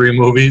final 3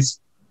 movies?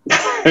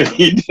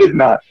 He did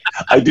not.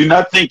 I do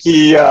not think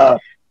he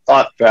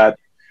thought that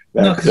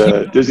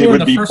Disney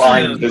would be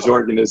buying his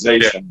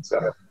organization.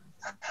 So.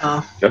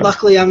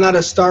 Luckily, I'm not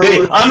a Star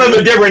Wars. I'm of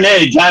a different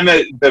age.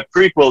 The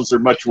prequels are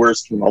much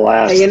worse than the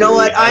last. Hey, you know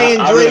what? I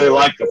really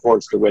like The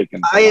Force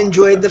Awakens. I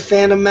enjoyed The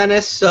Phantom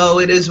Menace, so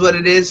it is what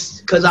it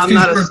is. Because I'm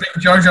not a.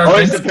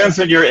 Always depends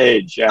on your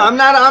age. Yeah. I'm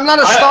not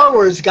a Star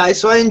Wars guy,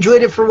 so I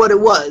enjoyed it for what it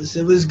was.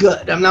 It was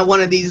good. I'm not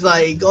one of these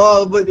like,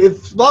 oh, but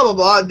if blah blah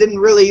blah, it didn't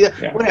really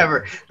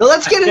whatever. Now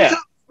let's get into.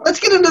 Let's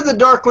get into the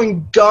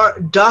Darkwing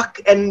Duck,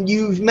 and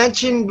you've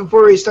mentioned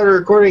before we started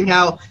recording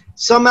how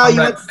somehow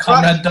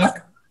Comrade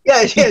Duck.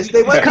 Yes,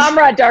 they went.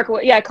 Comrade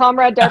Darkwing. Yeah,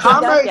 Comrade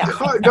Darkwing.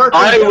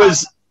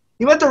 Darkwing.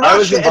 You went to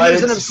Russia, and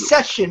there's an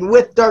obsession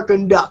with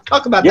Darkwing Duck.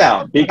 Talk about that.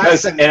 Yeah,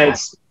 because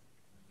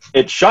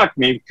it shocked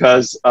me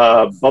because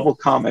Bubble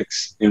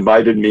Comics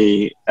invited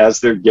me as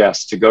their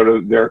guest to go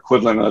to their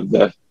equivalent of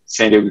the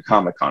San Diego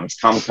Comic-Con. It's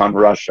Comic-Con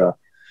Russia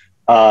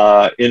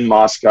in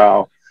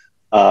Moscow.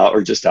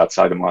 Or just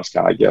outside of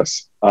Moscow, I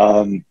guess.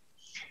 And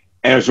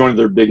it was one of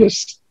their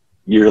biggest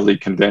yearly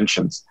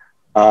conventions.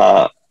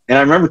 And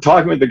I remember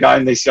talking with the guy,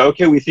 and they said,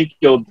 okay, we think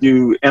you'll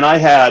do, and I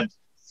had,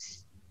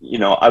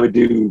 I would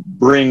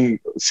bring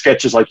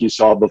sketches like you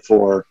saw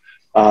before,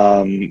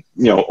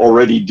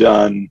 already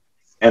done,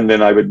 and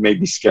then I would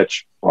maybe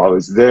sketch while I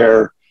was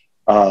there.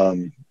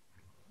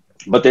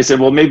 But they said,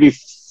 well, maybe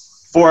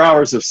 4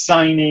 hours of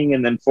signing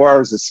and then 4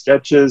 hours of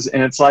sketches.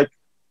 And it's like,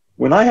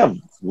 when I have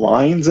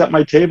lines at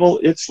my table,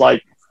 it's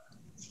like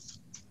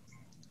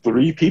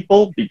 3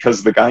 people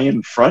because the guy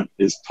in front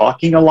is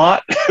talking a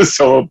lot.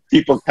 So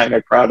people kind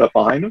of crowd up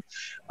behind him.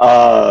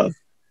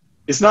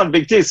 It's not a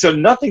big deal. So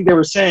nothing they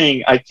were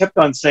saying, I kept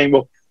on saying,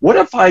 well, what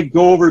if I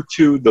go over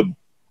to the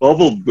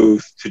Bubble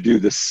booth to do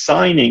the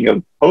signing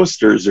of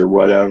posters or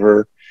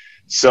whatever?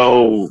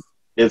 So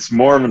it's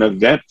more of an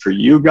event for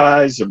you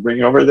guys and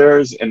bring over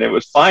theirs. And it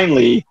was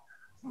finally,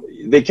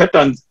 they kept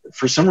on,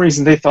 for some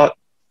reason they thought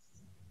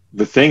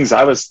the things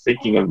I was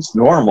thinking of as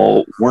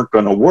normal weren't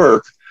going to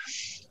work.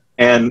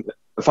 And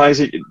if I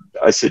said,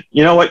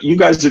 you know what, you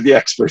guys are the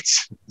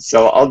experts,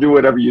 so I'll do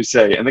whatever you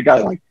say. And the guy,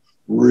 like,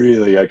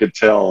 really, I could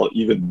tell,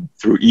 even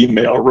through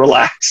email,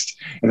 relaxed.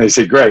 And they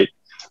said, great.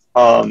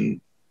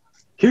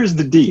 Here's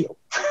the deal,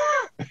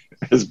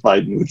 as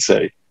Biden would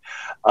say.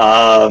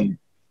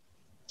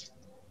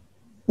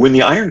 When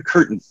the Iron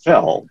Curtain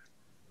fell,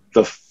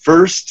 the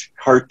first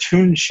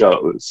cartoon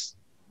shows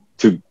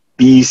to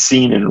be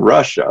seen in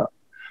Russia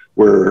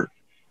were,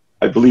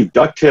 I believe,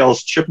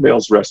 DuckTales, Chip and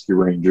Dale's Rescue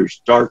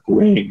Rangers,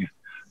 Darkwing,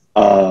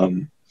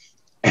 and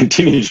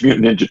Teenage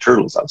Mutant Ninja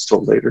Turtles, I was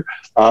told later.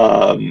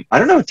 I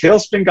don't know,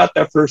 Tailspin got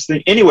that first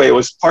thing. Anyway, it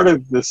was part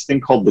of this thing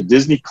called the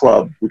Disney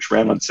Club, which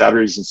ran on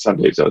Saturdays and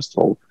Sundays, I was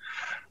told.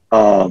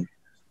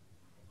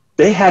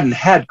 They hadn't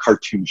had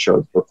cartoon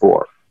shows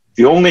before.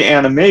 The only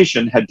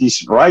animation had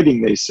decent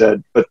writing, they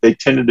said, but they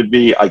tended to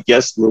be, I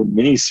guess, little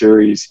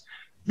miniseries,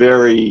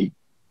 very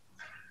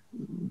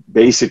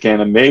basic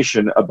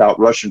animation about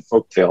Russian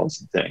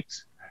folktales and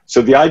things.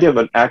 So the idea of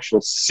an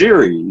actual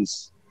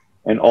series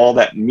and all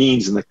that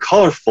means and the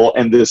colorful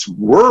and this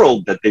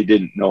world that they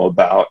didn't know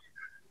about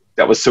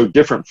that was so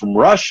different from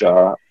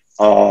Russia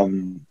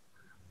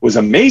was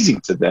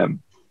amazing to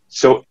them.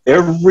 So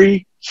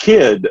every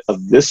kid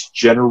of this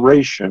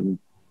generation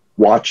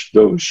watched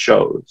those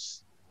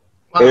shows.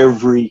 Wow.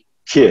 Every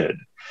kid.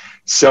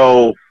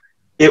 So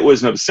it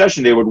was an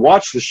obsession. They would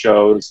watch the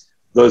shows.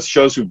 Those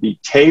shows would be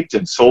taped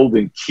and sold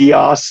in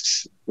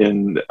kiosks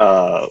in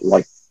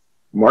like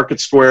market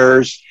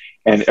squares,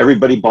 and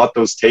everybody bought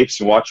those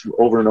tapes and watched them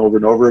over and over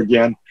and over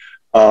again.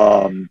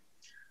 I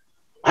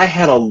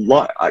had a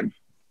lot.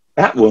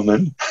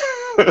 Batwoman,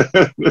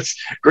 this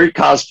great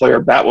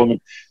cosplayer, Batwoman,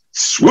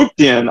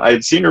 swooped in. I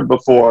had seen her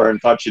before and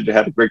thought she'd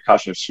had a great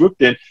costume.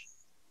 Swooped in,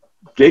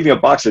 gave me a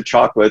box of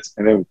chocolates,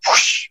 and then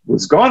whoosh,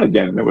 was gone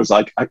again. And it was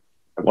like, I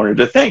wanted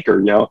to thank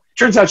her,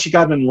 Turns out she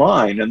got in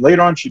line, and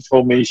later on she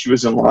told me she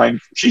was in line.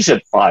 She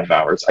said 5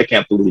 hours. I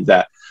can't believe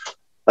that.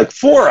 Like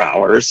 4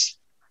 hours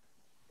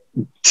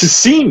to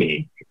see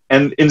me.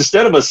 And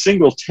instead of a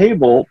single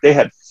table, they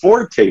had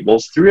 4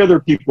 tables, 3 other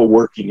people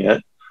working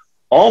it.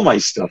 All my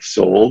stuff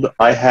sold.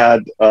 I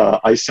had,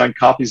 I signed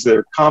copies of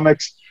their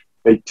comics.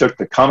 They took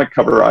the comic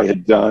cover I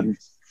had done,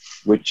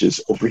 which is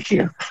over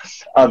here,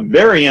 a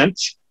variant.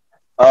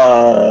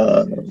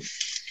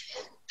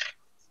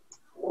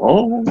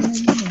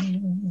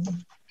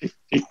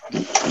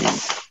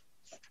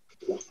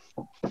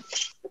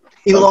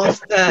 He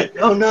lost that.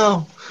 Oh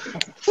no.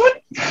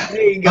 What?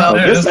 There you go.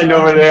 This I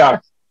know where they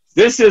are.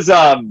 This is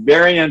a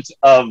variant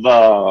of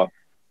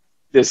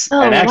this,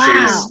 and actually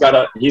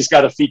wow. he's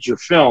got a feature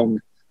film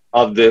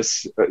of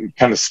this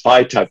kind of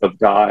spy type of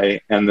guy,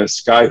 and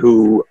this guy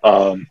who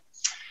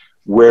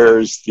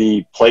wears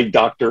the plague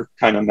doctor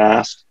kind of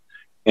mask.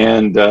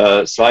 And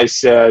so I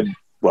said,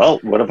 well,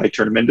 what if I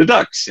turn them into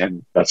ducks?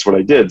 And that's what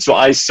I did. So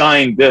I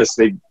signed this.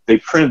 They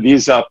printed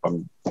these up.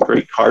 I'm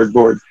great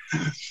cardboard.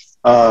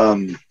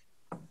 And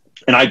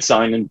I'd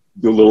sign and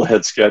do a little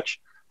head sketch.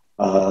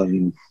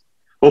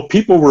 Well,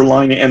 people were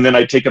lining, and then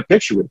I'd take a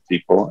picture with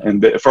people.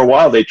 And for a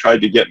while, they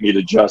tried to get me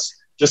to just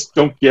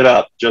don't get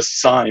up,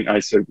 just sign. I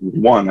said,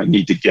 one, I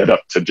need to get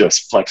up to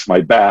just flex my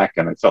back.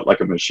 And I felt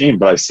like a machine.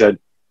 But I said,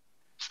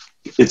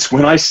 it's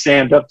when I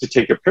stand up to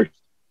take a picture.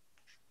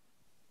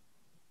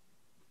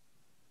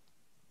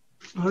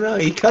 Oh, no,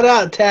 you cut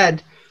out,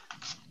 Tad.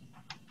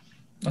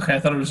 Okay, I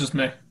thought it was just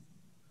me.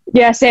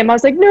 Yeah, Sam. I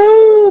was like,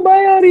 no,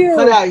 my audio.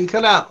 You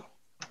cut out.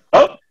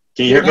 Oh,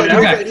 can you hear me now?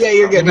 Yeah,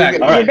 you're good. You're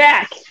good. All right. You're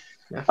back.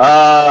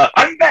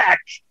 I'm back.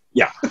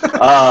 Yeah.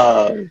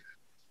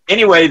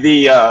 Anyway,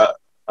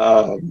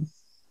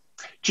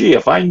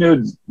 if I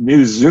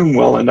knew Zoom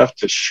well enough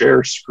to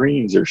share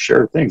screens or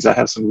share things, I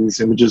have some of these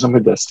images on my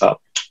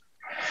desktop.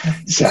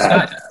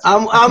 Sad.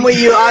 I'm with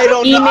you. I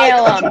don't know. I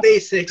know Email the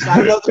basics.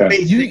 I know the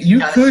basics.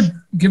 You could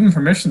give him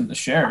permission to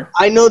share.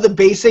 I know the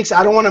basics.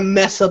 I don't want to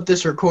mess up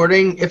this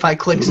recording if I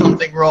click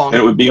something wrong.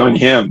 And it would be on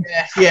him.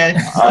 Yeah.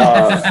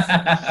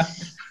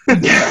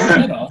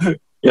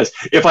 Yes,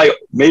 if I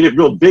made it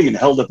real big and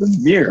held up a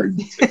mirror.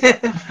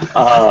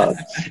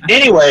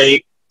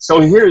 Anyway, so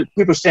here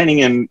people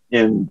standing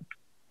in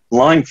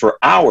line for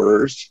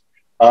hours.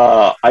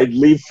 I'd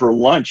leave for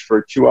lunch, for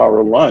a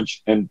 2-hour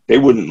lunch, and they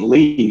wouldn't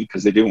leave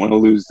because they didn't want to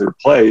lose their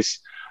place.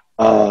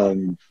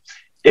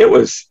 It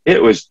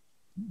was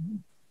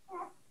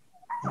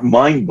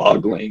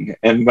mind-boggling.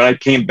 And when I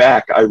came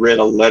back, I wrote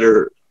a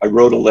letter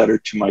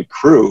to my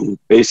crew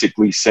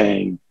basically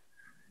saying,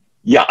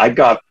 yeah, I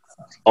got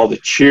all the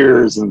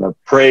cheers and the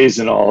praise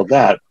and all of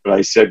that, but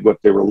I said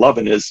what they were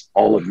loving is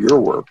all of your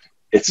work.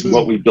 It's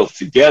what we built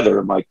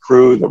together, my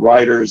crew, the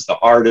writers, the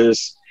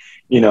artists.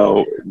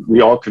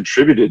 We all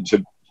contributed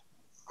to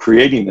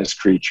creating this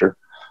creature.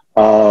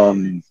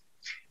 And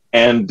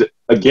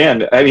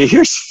again, I mean,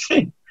 here's the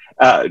thing.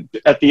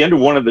 At the end of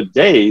one of the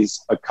days,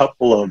 a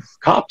couple of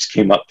cops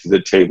came up to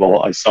the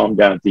table. I saw them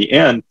down at the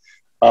end.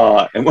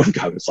 And one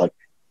guy was like,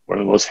 one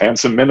of the most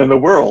handsome men in the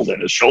world,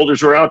 and his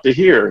shoulders were out to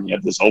here, and he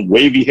had this old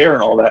wavy hair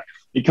and all that.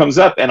 He comes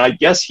up, and I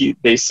guess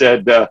they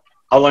said,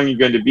 how long are you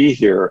going to be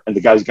here? And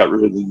the guys got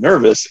really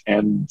nervous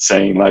and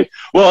saying like,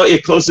 well,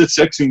 it closes at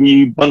 6 and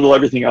we bundle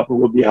everything up and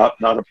we'll be out,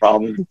 not a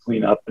problem, we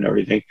clean up and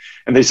everything.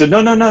 And they said,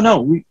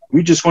 no,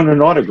 we just want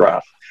an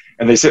autograph.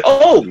 And they said,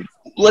 oh,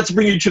 let's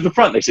bring you to the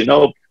front. They said,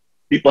 no,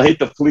 people hate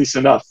the police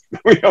enough.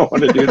 We don't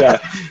want to do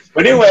that.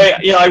 But anyway,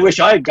 I wish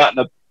I had gotten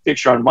a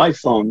picture on my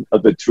phone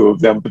of the two of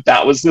them, but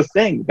that was the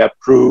thing that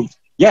proved,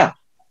 yeah,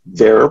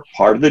 they're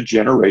part of the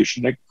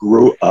generation that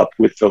grew up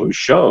with those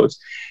shows.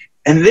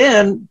 And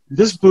then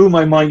this blew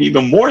my mind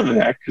even more than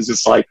that, because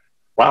it's like,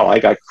 wow, I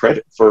got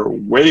credit for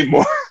way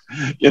more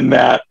in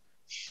that.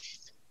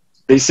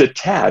 They said,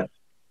 Tad,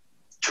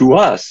 to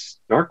us,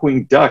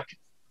 Darkwing Duck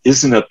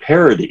isn't a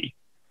parody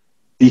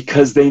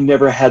because they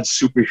never had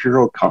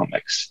superhero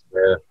comics.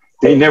 Yeah.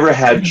 They never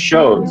had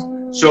shows.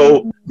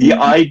 So the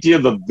idea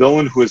of a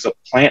villain who is a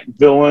plant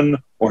villain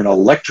or an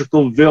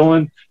electrical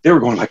villain, they were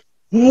going like,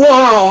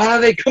 wow, how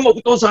do they come up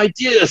with those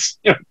ideas?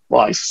 Well,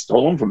 I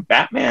stole them from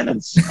Batman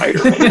and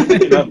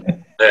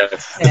Spider-Man.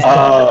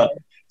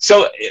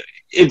 So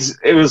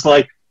it was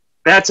like,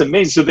 that's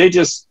amazing. So they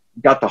just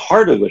got the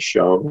heart of the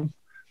show,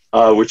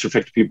 which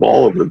affected people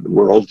all over the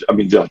world. I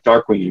mean,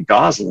 Darkwing and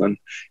Gosalyn.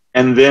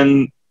 And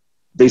then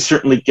they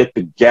certainly get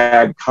the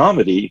gag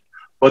comedy,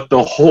 but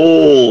the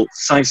whole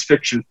science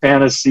fiction,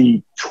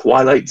 fantasy,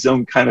 Twilight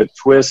Zone kind of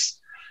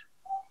twist,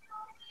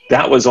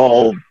 that was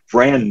all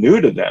brand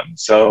new to them.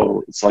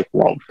 So it's like,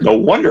 well, no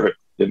wonder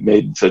it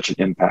made such an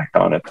impact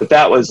on it. But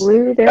that was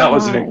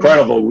an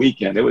incredible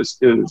weekend. It was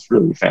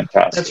really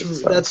fantastic.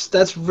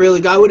 That's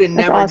really good. I would have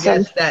never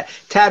guessed that.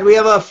 Tad, we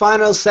have a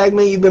final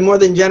segment. You've been more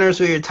than generous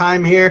with your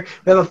time here.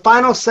 We have a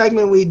final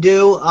segment we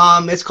do.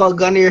 It's called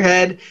Gun to Your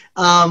Head.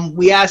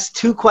 We ask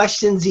 2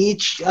 questions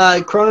each.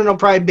 Cronin will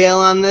probably bail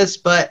on this,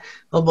 but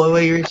oh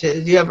boy,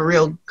 do you have a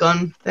real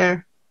gun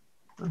there?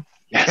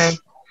 Yes.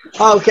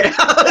 Okay.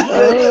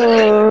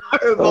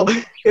 Horrible.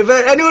 If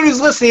anyone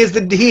who's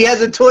listening he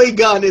has a toy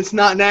gun, it's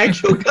not an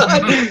actual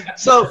gun.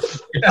 So,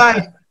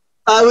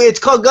 it's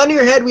called Gun to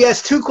Your Head. We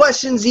ask 2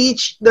 questions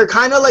each. They're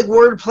kind of like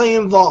wordplay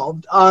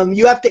involved.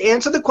 You have to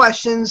answer the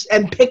questions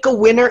and pick a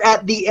winner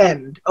at the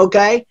end.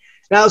 Okay.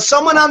 Now,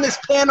 someone on this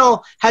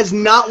panel has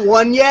not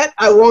won yet.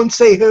 I won't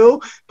say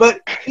who, but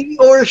he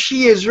or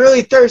she is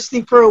really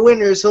thirsty for a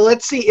winner. So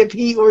let's see if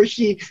he or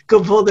she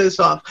can pull this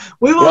off.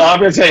 Well, I'm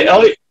going to say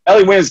Ellie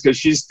wins because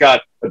she's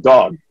got a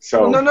dog.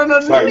 So no.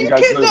 Sorry, boom,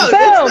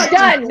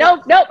 done.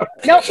 Nope.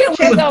 Show's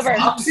over.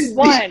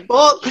 One.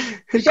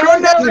 Show's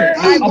over.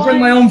 I'll bring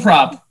my own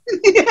prop.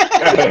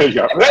 There you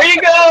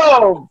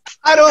go.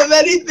 I don't have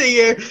anything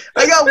here.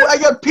 I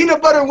got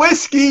peanut butter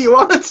whiskey. You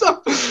want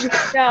some?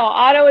 No,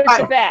 Otto is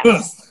the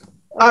best.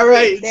 All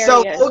right,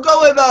 so we'll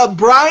go with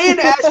Brian.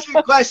 Ask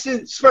your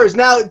questions first.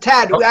 Now,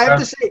 Tad, I have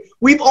to say,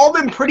 we've all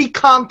been pretty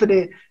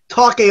confident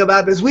talking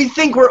about this. We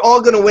think we're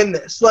all going to win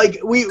this. Like,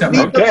 we done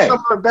some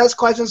of our best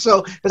questions.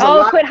 So,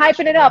 quit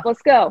hyping it up.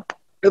 Let's go.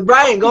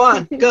 Brian, go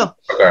on. Go.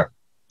 Okay.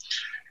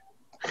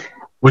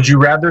 Would you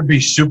rather be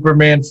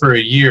Superman for a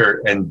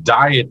year and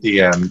die at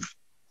the end,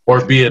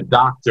 or be a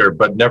doctor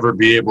but never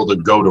be able to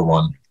go to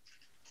one?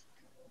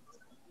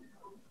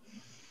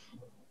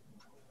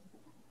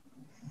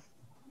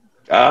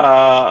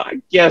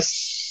 I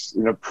guess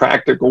in a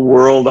practical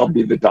world, I'll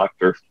be the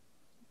doctor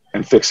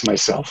and fix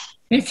myself.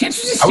 Hey, can't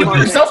you just heal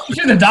yourself if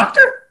you're the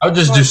doctor? I'll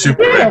just do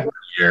Superman for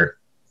a year.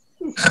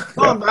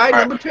 Come on, Brian,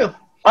 number 2.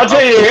 I'll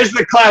tell you, here's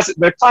the classic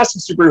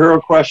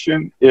superhero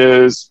question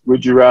is,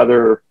 would you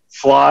rather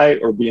fly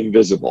or be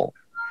invisible?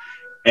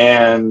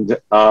 And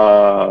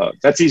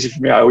that's easy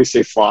for me. I always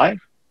say fly.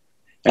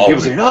 And people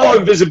say, no,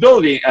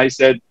 invisibility. I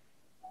said,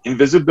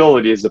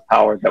 invisibility is a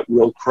power that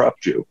will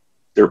corrupt you.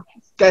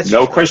 There's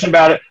no question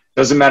about it.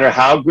 Doesn't matter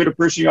how good a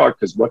person you are,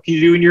 because what can you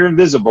do when you're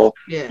invisible?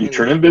 Yeah, you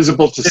turn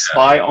invisible to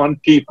spy on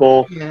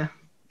people,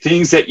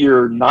 things that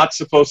you're not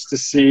supposed to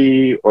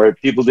see or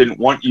people didn't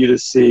want you to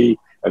see.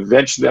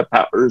 Eventually, that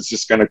power is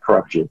just going to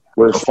corrupt you.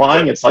 Whereas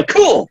flying, it's like,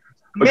 cool.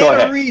 But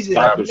Man of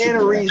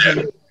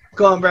reason.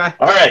 Go on, Brian.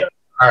 All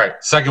right.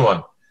 Second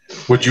one.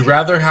 Would you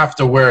rather have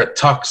to wear a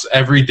tux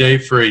every day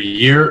for a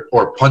year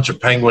or punch a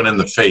penguin in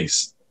the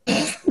face?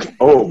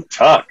 Oh,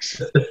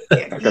 tux.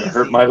 Not going to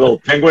hurt my little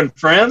penguin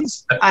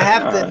friends? I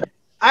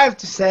have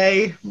to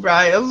say,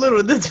 Brian, I'm a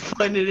little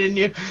disappointed in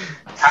you.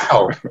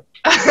 How?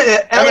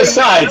 And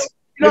besides,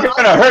 you're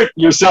going to hurt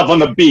yourself on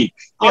the beak.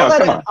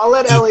 I'll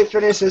let Ellie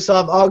finish this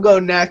up. I'll go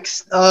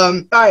next.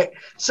 All right.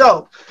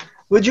 So,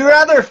 would you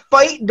rather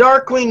fight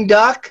Darkwing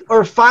Duck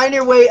or find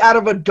your way out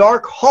of a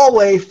dark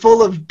hallway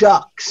full of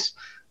ducks?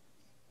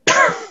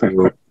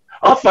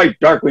 I'll fight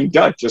Darkwing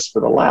Duck just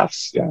for the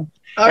laughs. Yeah.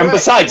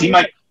 Besides,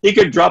 he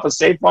could drop a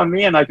safe on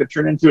me and I could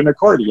turn into an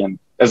accordion.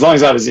 As long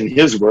as I was in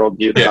his world,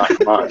 he would not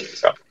mine.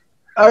 So.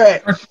 All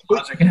right.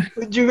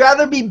 Would you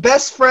rather be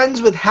best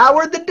friends with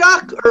Howard the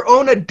Duck or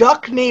own a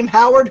duck named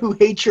Howard who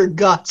hates your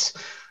guts?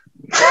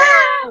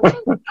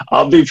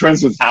 I'll be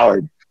friends with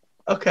Howard.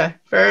 Okay,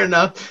 fair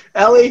enough.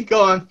 Ellie,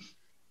 go on.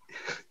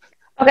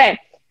 Okay.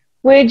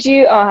 Would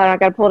you... Oh, I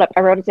got to pull it up.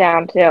 I wrote it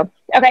down, too.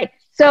 Okay,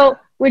 so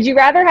would you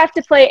rather have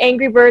to play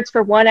Angry Birds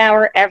for 1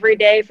 hour every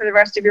day for the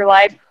rest of your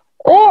life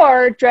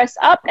or dress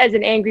up as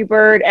an Angry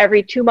Bird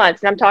every 2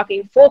 months? And I'm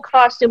talking full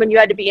costume and you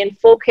had to be in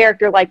full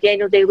character like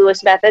Daniel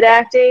Day-Lewis method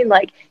acting.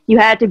 Like, you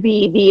had to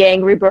be the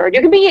Angry Bird.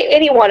 You can be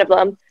any one of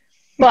them,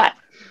 but...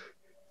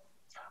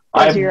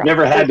 I've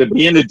never had to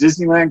be in a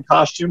Disneyland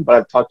costume, but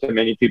I've talked to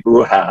many people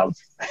who have.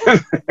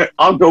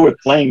 I'll go with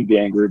playing the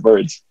Angry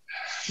Birds.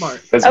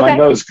 Smart. Because my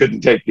nose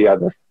couldn't take the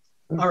other.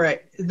 All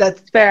right.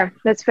 That's fair.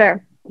 That's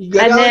fair. You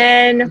good, and Ellie?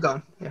 then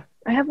Gone. Yeah.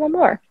 I have one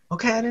more.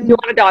 Okay. I didn't... You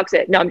want to dog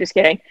sit? No, I'm just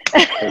kidding.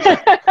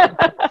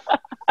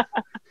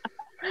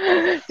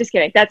 Just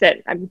kidding. That's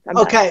it. I'm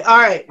okay. All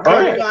right. You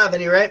don't have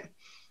any, right?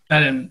 I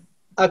didn't.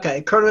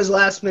 Okay. Chrono's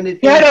last minute.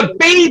 You had a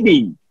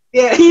baby.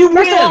 Yeah, he wins.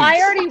 First of all,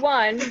 I already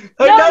won.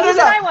 No,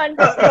 I won.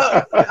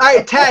 All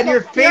right, Tad,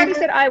 your favorite. You already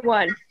said I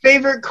won.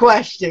 Favorite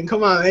question.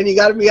 Come on, man. You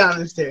got to be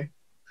honest here.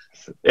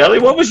 Ellie,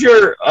 what was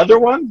your other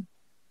one?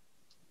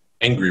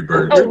 Angry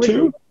Birds.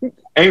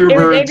 Angry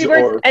Birds.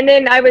 And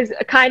then I was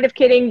kind of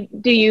kidding.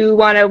 Do you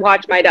want to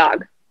watch my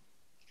dog?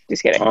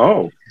 Just kidding.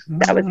 Oh.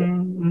 That was it.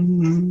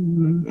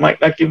 Might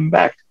not give him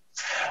back.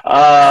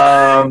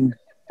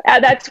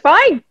 That's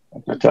fine.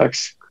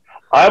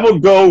 I will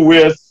go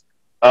with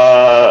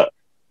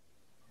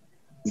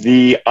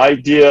the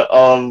idea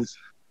of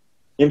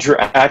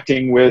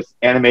interacting with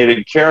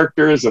animated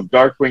characters of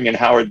Darkwing and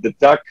Howard the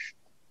Duck.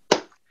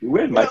 You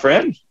win, my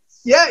friend.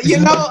 Yeah, you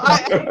know,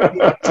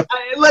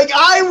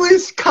 I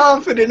was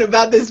confident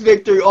about this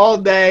victory all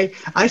day.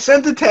 I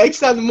sent the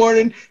text out in the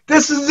morning.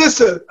 This is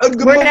just a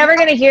good We're never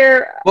going to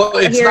hear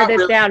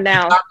this down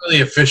now. It's not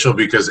really official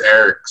because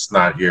Eric's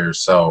not here,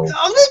 so.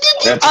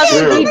 That's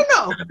true.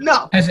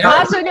 No.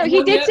 Also, no,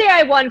 he did say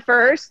I won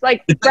first.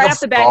 Like, right off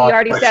the bat, he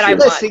already said I won.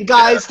 Listen,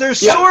 guys, there's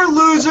sore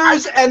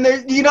losers, and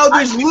there's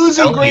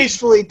losing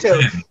gracefully,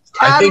 too.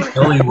 I think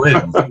Ellie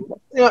wins.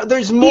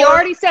 There's more. He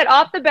already said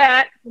off the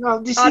bat.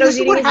 This is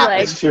what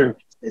happens. True.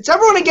 It's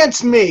everyone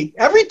against me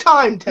every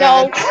time, Ted.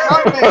 No.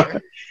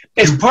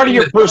 It's part of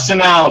your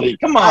personality.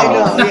 Come on. I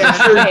know.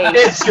 Yeah.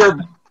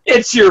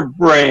 It's your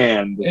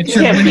brand. It's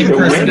your winning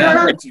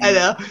personality. I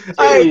know.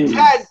 All right,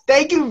 Ted.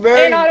 Thank you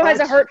very much. And Otto has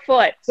a hurt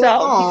foot, so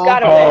he's got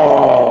to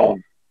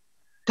win.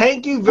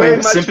 Thank you very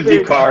much.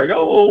 Sympathy card.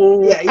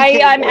 Oh,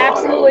 yeah, I'm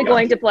absolutely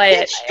going to play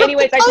it.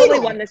 Anyways, I totally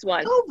won this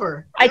one.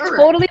 I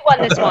totally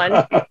won this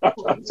one.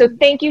 So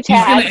thank you,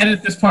 Tad. He's going to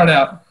edit this part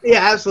out. Yeah,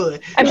 absolutely.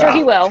 I'm sure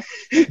he will.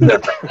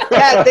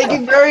 Tad, thank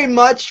you very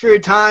much for your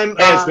time.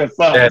 It's been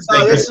fun.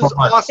 This was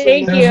awesome.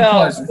 Thank you.